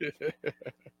wrong.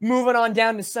 Moving on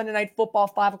down to Sunday Night Football,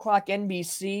 5 o'clock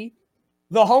NBC.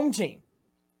 The home team,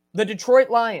 the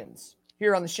Detroit Lions,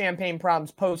 here on the Champagne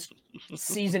Problems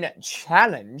post-season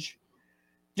challenge.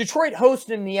 Detroit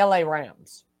hosting the LA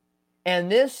Rams.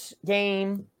 And this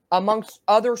game, amongst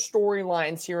other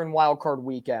storylines here in Wild Card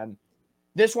Weekend,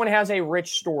 this one has a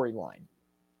rich storyline.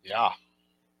 Yeah.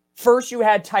 First, you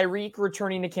had Tyreek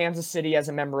returning to Kansas City as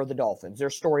a member of the Dolphins. Their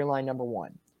storyline number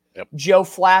 1. Yep. Joe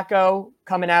Flacco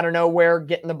coming out of nowhere,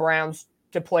 getting the Browns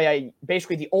to play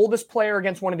basically the oldest player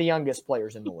against one of the youngest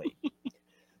players in the league.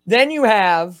 Then you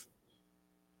have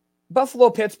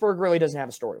Buffalo-Pittsburgh really doesn't have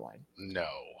a storyline. No.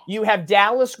 You have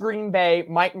Dallas-Green Bay,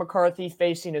 Mike McCarthy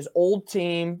facing his old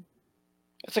team.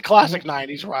 It's a classic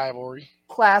 90s rivalry.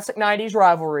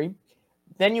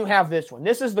 Then you have this one.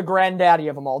 This is the granddaddy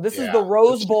of them all. This is the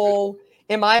Rose Bowl.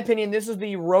 In my opinion, this is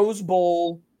the Rose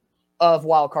Bowl of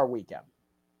Wild Card Weekend.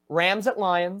 Rams at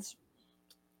Lions.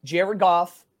 Jared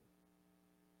Goff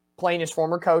playing his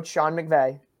former coach, Sean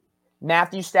McVay.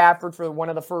 Matthew Stafford for one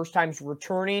of the first times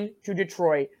returning to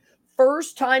Detroit.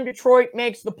 First time Detroit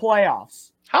makes the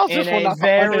playoffs. How's this one not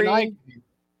Monday night?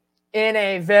 In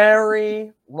a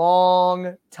very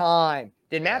long time.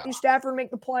 Did Matthew Stafford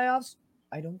make the playoffs?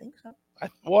 I don't think so.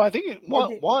 I think it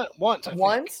once.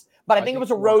 Once, but I think it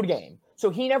was a road game. So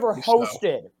he never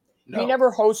hosted. No. He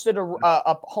never hosted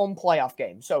a home playoff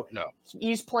game. So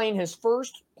he's playing his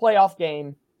first playoff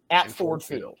game at Ford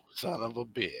Field. Son of a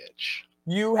bitch.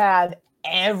 you have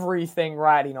everything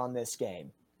riding on this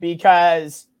game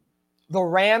because the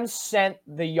Rams sent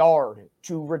the yard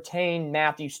to retain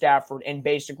Matthew Stafford and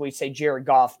basically say, Jared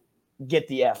Goff, get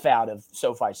the F out of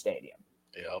SoFi Stadium.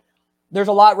 Yep. There's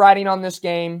a lot riding on this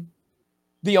game.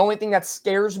 The only thing that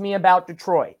scares me about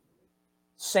Detroit,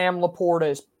 Sam Laporta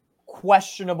is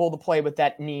questionable to play with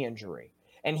that knee injury.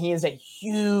 And he is a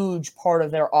huge part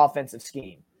of their offensive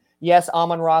scheme. Yes,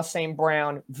 Amon-Ra St.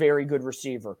 Brown, very good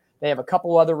receiver. They have a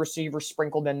couple other receivers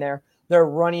sprinkled in there. Their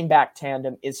running back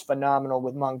tandem is phenomenal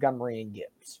with Montgomery and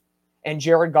Gibbs. And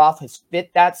Jared Goff has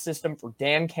fit that system for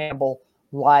Dan Campbell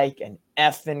like an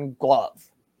effing glove.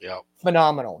 Yep.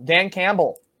 Phenomenal. Dan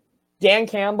Campbell and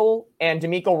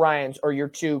DeMeco Ryans are your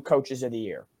 2 coaches of the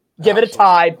year. Give it a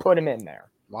tie, put him in there.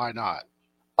 Why not?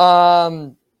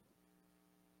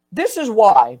 This is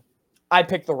why I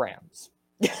picked the Rams.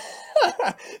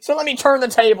 So let me turn the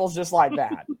tables just like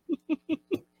that.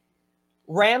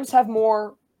 Rams have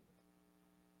more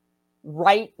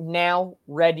right now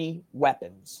ready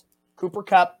weapons. Cooper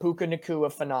Kupp, Puka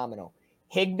Nacua, phenomenal.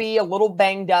 Higbee a little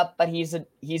banged up, but he's a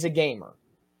gamer.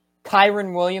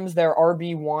 Kyron Williams, their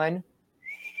RB1,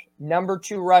 number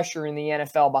 2 rusher in the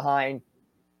NFL behind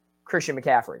Christian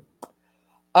McCaffrey.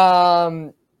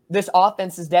 This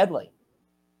offense is deadly.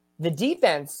 The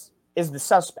defense is the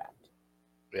suspect.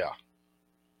 Yeah.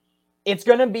 It's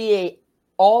going to be a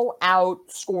all-out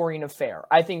scoring affair.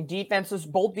 I think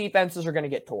both defenses are going to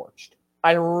get torched.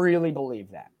 I really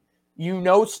believe that. You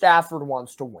know Stafford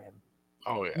wants to win.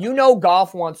 Oh, yeah. You know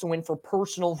Goff wants to win for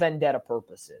personal vendetta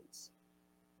purposes.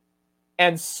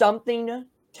 And something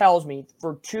tells me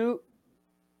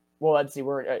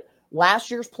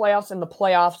last year's playoffs and the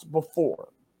playoffs before,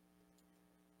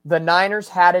 the Niners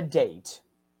had a date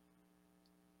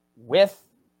with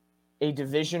a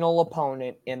divisional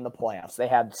opponent in the playoffs. They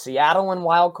had Seattle in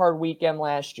Wild Card Weekend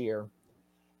last year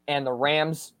and the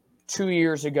Rams 2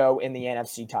 years ago in the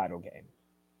NFC title game.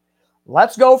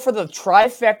 Let's go for the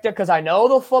trifecta because I know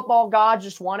the football gods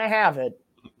just want to have it.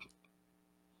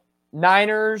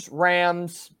 Niners,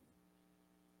 Rams,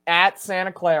 at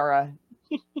Santa Clara,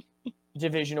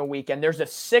 divisional weekend. There's a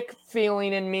sick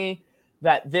feeling in me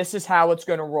that this is how it's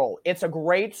going to roll. It's a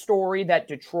great story that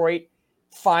Detroit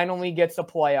finally gets a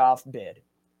playoff bid.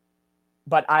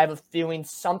 But I have a feeling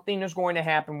something is going to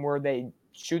happen where they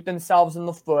shoot themselves in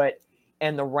the foot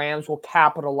and the Rams will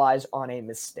capitalize on a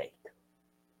mistake.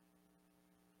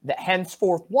 That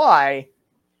henceforth why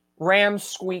Rams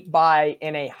squeak by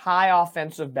in a high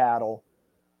offensive battle,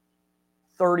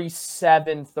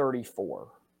 37-34.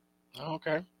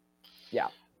 Okay. Yeah.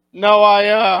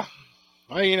 No,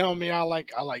 you know me, I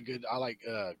like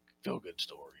feel good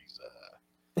stories.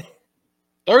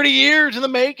 30 years in the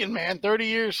making, man. 30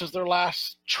 years since their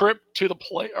last trip to the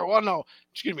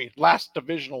last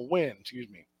divisional win,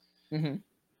 Mm-hmm.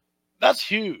 That's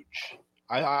huge.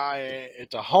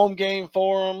 It's a home game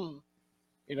for them.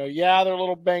 You know, yeah, they're a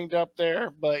little banged up there,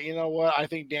 but you know what? I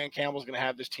think Dan Campbell's going to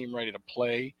have this team ready to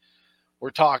play. We're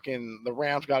talking the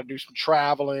Rams got to do some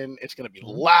traveling. It's going to be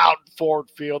loud in Ford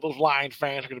Field. Those Lions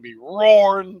fans are going to be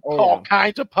roaring, all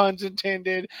kinds of puns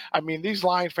intended. I mean, these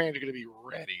Lions fans are going to be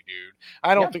ready, dude.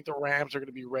 I don't think the Rams are going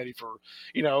to be ready for,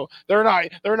 you know, they're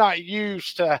not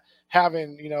used to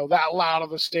having, you know, that loud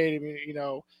of a stadium. You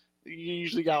know, you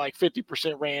usually got like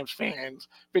 50% Rams fans,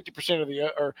 50% of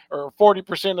the or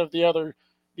 40% of the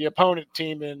opponent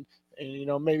team, and you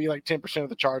know, maybe like 10% of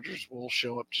the Chargers will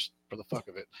show up just for the fuck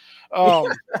of it.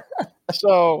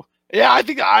 So yeah, I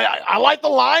think I like the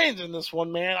Lions in this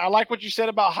one, man. I like what you said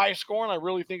about high scoring. I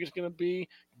really think it's going to be,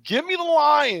 give me the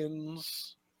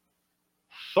Lions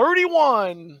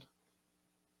 31-25.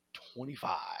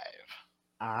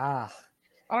 I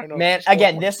don't know, man.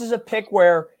 Again, this is a pick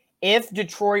where if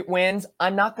Detroit wins,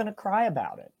 I'm not going to cry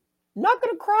about it. I'm not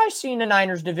going to cry seeing the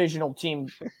Niners divisional team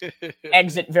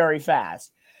exit very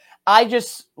fast. I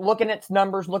just, looking at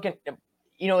numbers,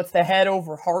 it's the head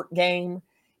over heart game.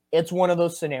 It's one of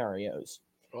those scenarios.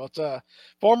 Well, it's a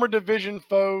former division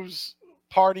foe's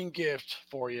parting gift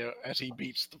for you as he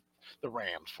beats the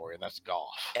Rams for you. That's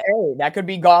Goff. Hey, that could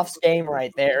be Goff's game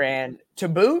right there. And to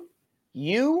boot,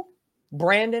 you,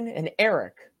 Brandon, and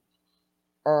Eric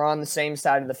are on the same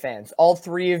side of the fence. All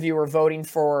three of you are voting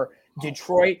for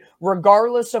Detroit.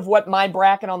 Regardless of what my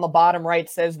bracket on the bottom right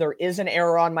says, there is an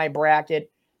error on my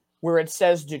bracket where it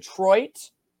says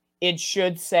Detroit. It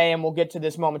should say, and we'll get to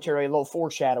this momentarily, a little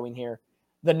foreshadowing here,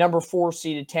 the number 4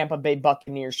 seeded Tampa Bay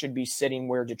Buccaneers should be sitting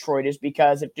where Detroit is,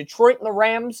 because if Detroit and the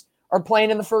Rams are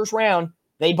playing in the first round,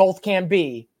 they both can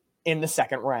be in the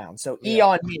second round. So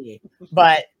on me.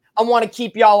 But I want to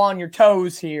keep y'all on your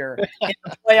toes here in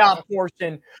the playoff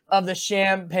portion of the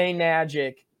Champagne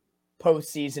Magic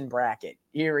postseason bracket.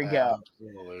 Here we go.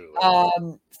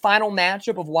 Absolutely. Final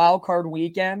matchup of Wild Card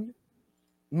Weekend,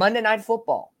 Monday Night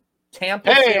Football.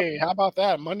 Tampa. Hey, how about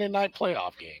that? Monday night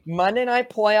playoff game. Monday Night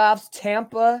playoffs,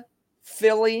 Tampa,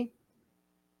 Philly,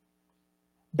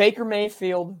 Baker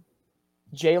Mayfield,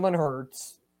 Jalen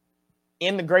Hurts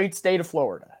in the great state of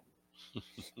Florida.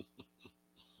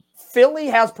 Philly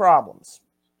has problems.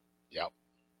 Yep.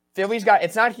 Philly's got,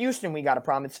 it's not Houston we got a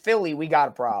problem. It's Philly we got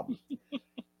a problem.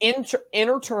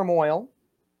 Inner turmoil.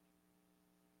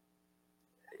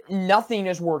 Nothing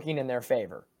is working in their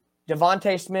favor.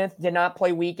 Devontae Smith did not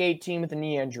play week 18 with a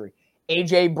knee injury.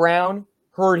 A.J. Brown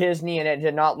hurt his knee and it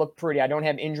did not look pretty. I don't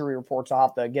have injury reports. I'll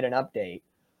have to get an update.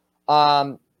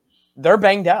 They're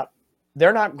banged up.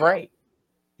 They're not great.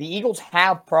 The Eagles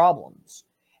have problems.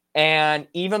 And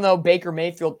even though Baker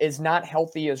Mayfield is not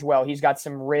healthy as well, he's got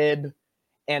some rib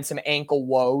and some ankle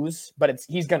woes, but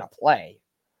he's going to play.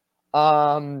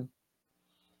 I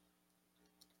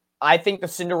think the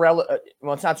Cinderella,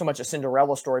 well, it's not so much a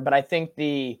Cinderella story, but I think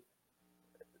the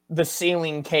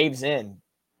ceiling caves in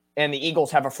and the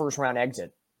Eagles have a first round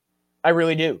exit. I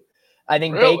really do.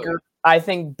 I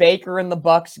think Baker and the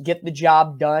Bucks get the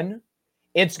job done.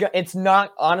 It's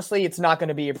not, honestly, it's not going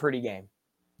to be a pretty game.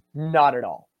 Not at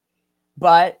all.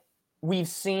 But we've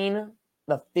seen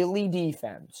the Philly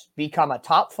defense become a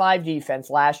top 5 defense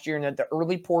last year and at the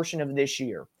early portion of this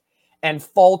year and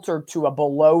faltered to a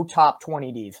below top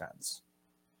 20 defense.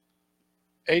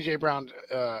 A.J. Brown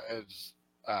is,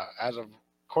 as of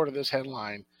according to this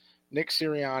headline, Nick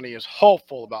Sirianni is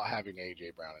hopeful about having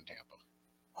A.J. Brown in Tampa.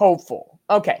 Hopeful.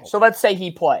 Okay, so let's say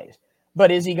he plays.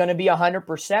 But is he going to be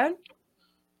 100%?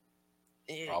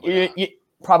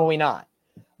 Probably not.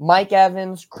 Mike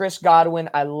Evans, Chris Godwin.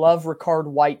 I love Ricard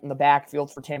White in the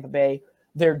backfield for Tampa Bay.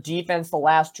 Their defense the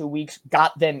last 2 weeks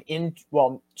got them in,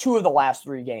 well, 2 of the last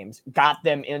 3 games got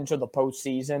them into the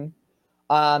postseason.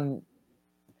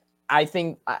 I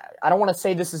think, I don't want to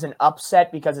say this is an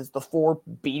upset because it's the 4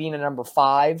 beating a number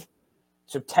 5.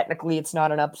 So technically it's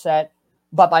not an upset.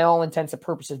 But by all intents and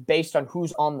purposes, based on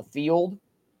who's on the field,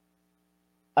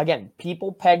 again,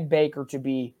 people peg Baker to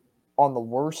be on the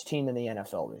worst team in the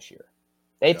NFL this year.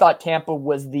 They thought Tampa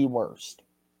was the worst.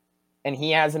 And he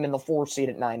has him in the 4th seed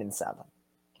at 9-7.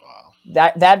 Wow.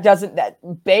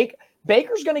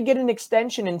 Baker's going to get an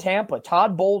extension in Tampa.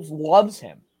 Todd Bowles loves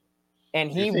him.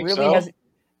 And he really has.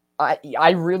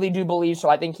 I really do believe so.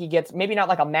 I think he gets maybe not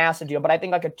like a massive deal, but I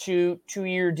think like a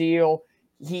two-year deal.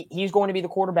 He's going to be the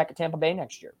quarterback at Tampa Bay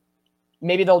next year.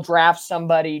 Maybe they'll draft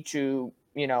somebody to,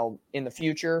 in the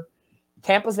future.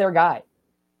 Tampa's their guy.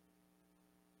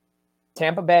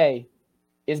 Tampa Bay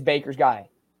is Baker's guy.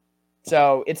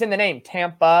 So it's in the name.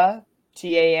 Tampa,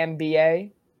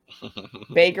 Tamba.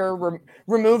 Baker,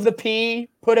 remove the P,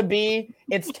 put a B.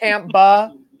 It's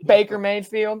Tampa, Baker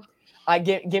Mayfield.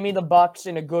 Give me the Bucks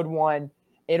in a good one.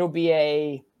 It'll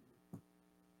be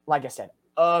like I said,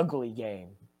 ugly game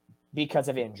because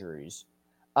of injuries.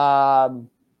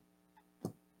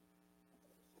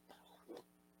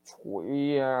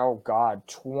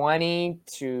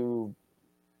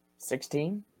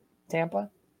 20-16, Tampa,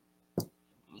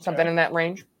 something in that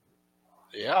range.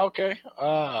 Yeah. Okay.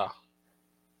 Wow.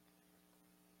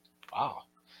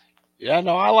 Yeah.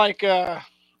 No, I like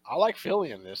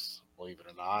Philly in this. Believe it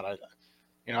or not, I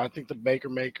think the Baker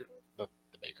Mayfield,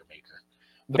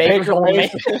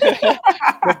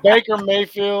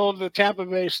 the Tampa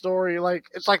Bay story,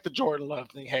 it's like the Jordan Love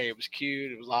thing. Hey, it was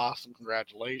cute, it was awesome,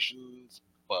 congratulations,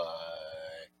 but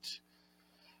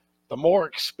the more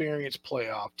experienced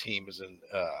playoff team is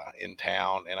in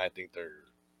town, and I think they're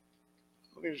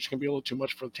just gonna be a little too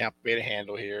much for the Tampa Bay to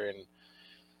handle here, and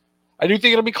I do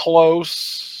think it'll be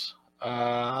close.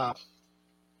 I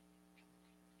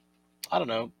don't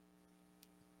know.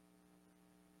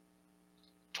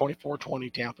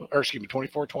 24-20 Tampa, or excuse me,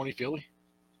 24-20 Philly.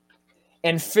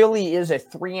 And Philly is a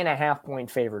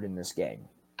 3.5-point favorite in this game,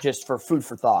 just for food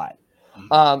for thought.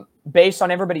 Mm-hmm. Based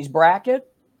on everybody's bracket,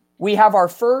 we have our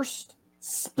first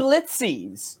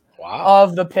splitsies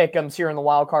of the pick'ems here in the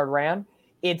wild card round.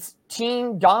 It's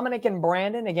Team Dominic and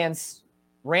Brandon against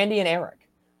Randy and Eric.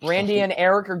 Randy and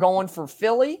Eric are going for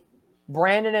Philly.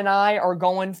 Brandon and I are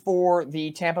going for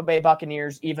the Tampa Bay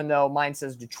Buccaneers, even though mine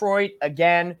says Detroit.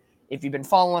 Again, if you've been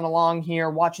following along here,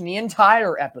 watching the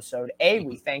entire episode, A,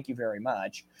 we thank you very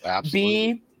much.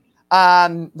 Absolutely. B,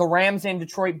 the Rams and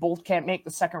Detroit both can't make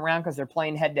the second round because they're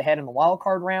playing head-to-head in the wild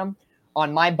card round.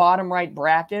 On my bottom right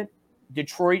bracket,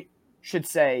 Detroit should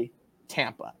say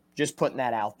Tampa. Just putting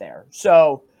that out there.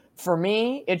 So For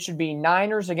me, it should be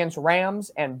Niners against Rams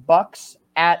and Bucks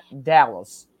at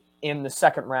Dallas in the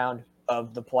second round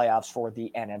of the playoffs for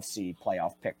the NFC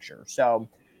playoff picture. So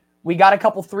we got a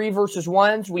couple 3 versus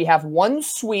 1s. We have one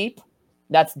sweep.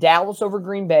 That's Dallas over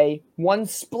Green Bay. One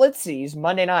splitsies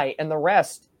Monday night. And the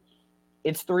rest,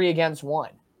 it's 3 against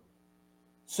 1.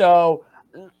 So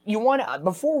you want to,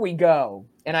 before we go,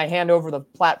 and I hand over the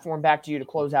platform back to you to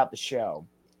close out the show,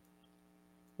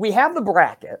 we have the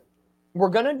bracket. We're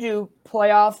going to do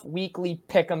playoff weekly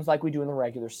pick'ems like we do in the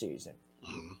regular season.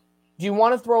 Do you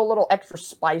want to throw a little extra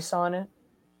spice on it?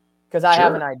 Because I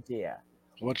have an idea.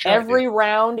 Every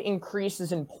round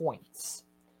increases in points.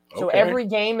 So every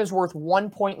game is worth 1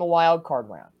 point in the wild card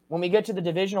round. When we get to the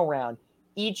divisional round,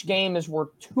 each game is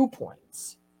worth 2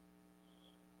 points.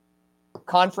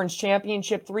 Conference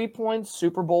championship 3 points,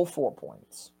 Super Bowl 4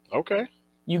 points. Okay.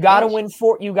 You got to win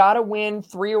 4. You got to win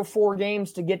 3 or 4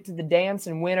 games to get to the dance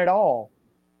and win it all.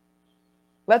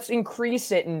 Let's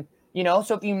increase it, and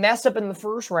so if you mess up in the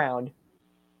first round,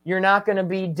 you're not going to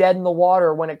be dead in the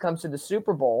water when it comes to the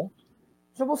Super Bowl.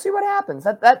 So we'll see what happens.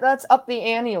 That's up the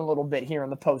ante a little bit here in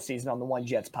the postseason on the One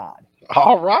Jets pod.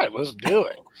 All right, let's do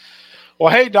it.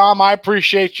 Well, hey Dom, I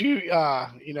appreciate you.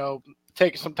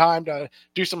 Taking some time to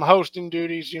do some hosting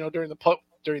duties. During the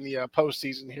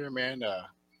postseason here, man.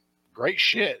 Great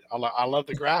shit. I love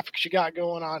the graphics you got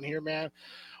going on here, man.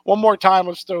 One more time,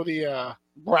 let's throw the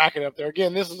bracket up there.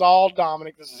 Again, this is all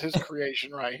Dominic. This is his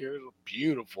creation right here. It's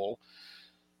beautiful.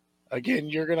 Again,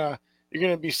 you're gonna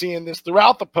be seeing this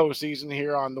throughout the postseason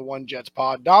here on the One Jets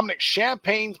pod. Dominic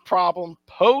Champagne's Problem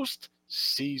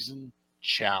Postseason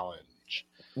Challenge.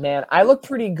 Man, I look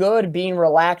pretty good being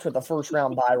relaxed with the first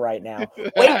round bye right now.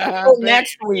 Wait until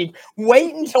next week.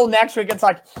 It's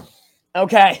like,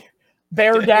 okay,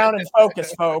 bear down and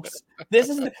focus, folks. This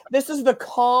is the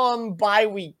calm bye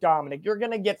week, Dominic. You're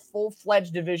gonna get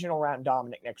full-fledged divisional round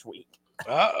Dominic next week.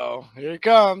 Uh-oh, here he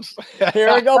comes.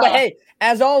 Here we go. But hey,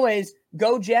 as always,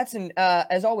 go Jets, and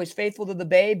as always, faithful to the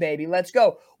Bay, baby. Let's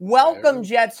go. Welcome,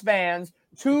 Jets fans,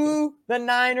 to the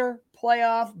Niner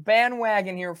playoff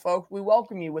bandwagon here, folks. We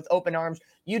welcome you with open arms.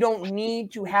 You don't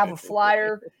need to have a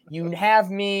flyer. You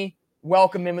have me.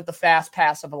 Welcome in with the fast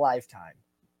pass of a lifetime.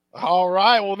 All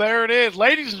right, well, there it is.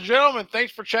 Ladies and gentlemen,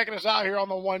 thanks for checking us out here on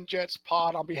the One Jets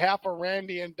pod. On behalf of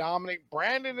Randy and Dominic,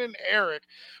 Brandon and Eric,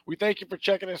 we thank you for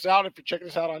checking us out. If you're checking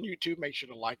us out on YouTube, make sure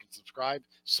to like and subscribe.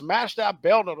 Smash that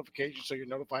bell notification so you're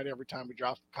notified every time we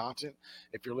drop content.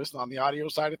 If you're listening on the audio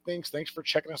side of things, thanks for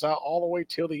checking us out all the way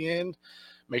till the end.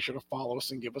 Make sure to follow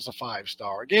us and give us a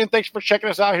 5-star. Again, thanks for checking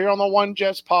us out here on the One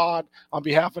Jets pod. On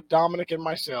behalf of Dominic and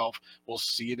myself, we'll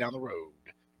see you down the road.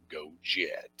 Go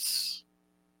Jets.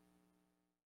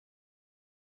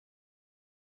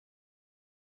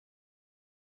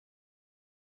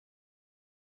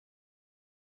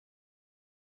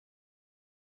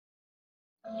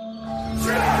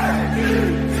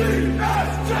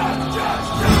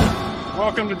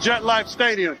 Welcome to Jet Life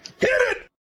Stadium. Hit it!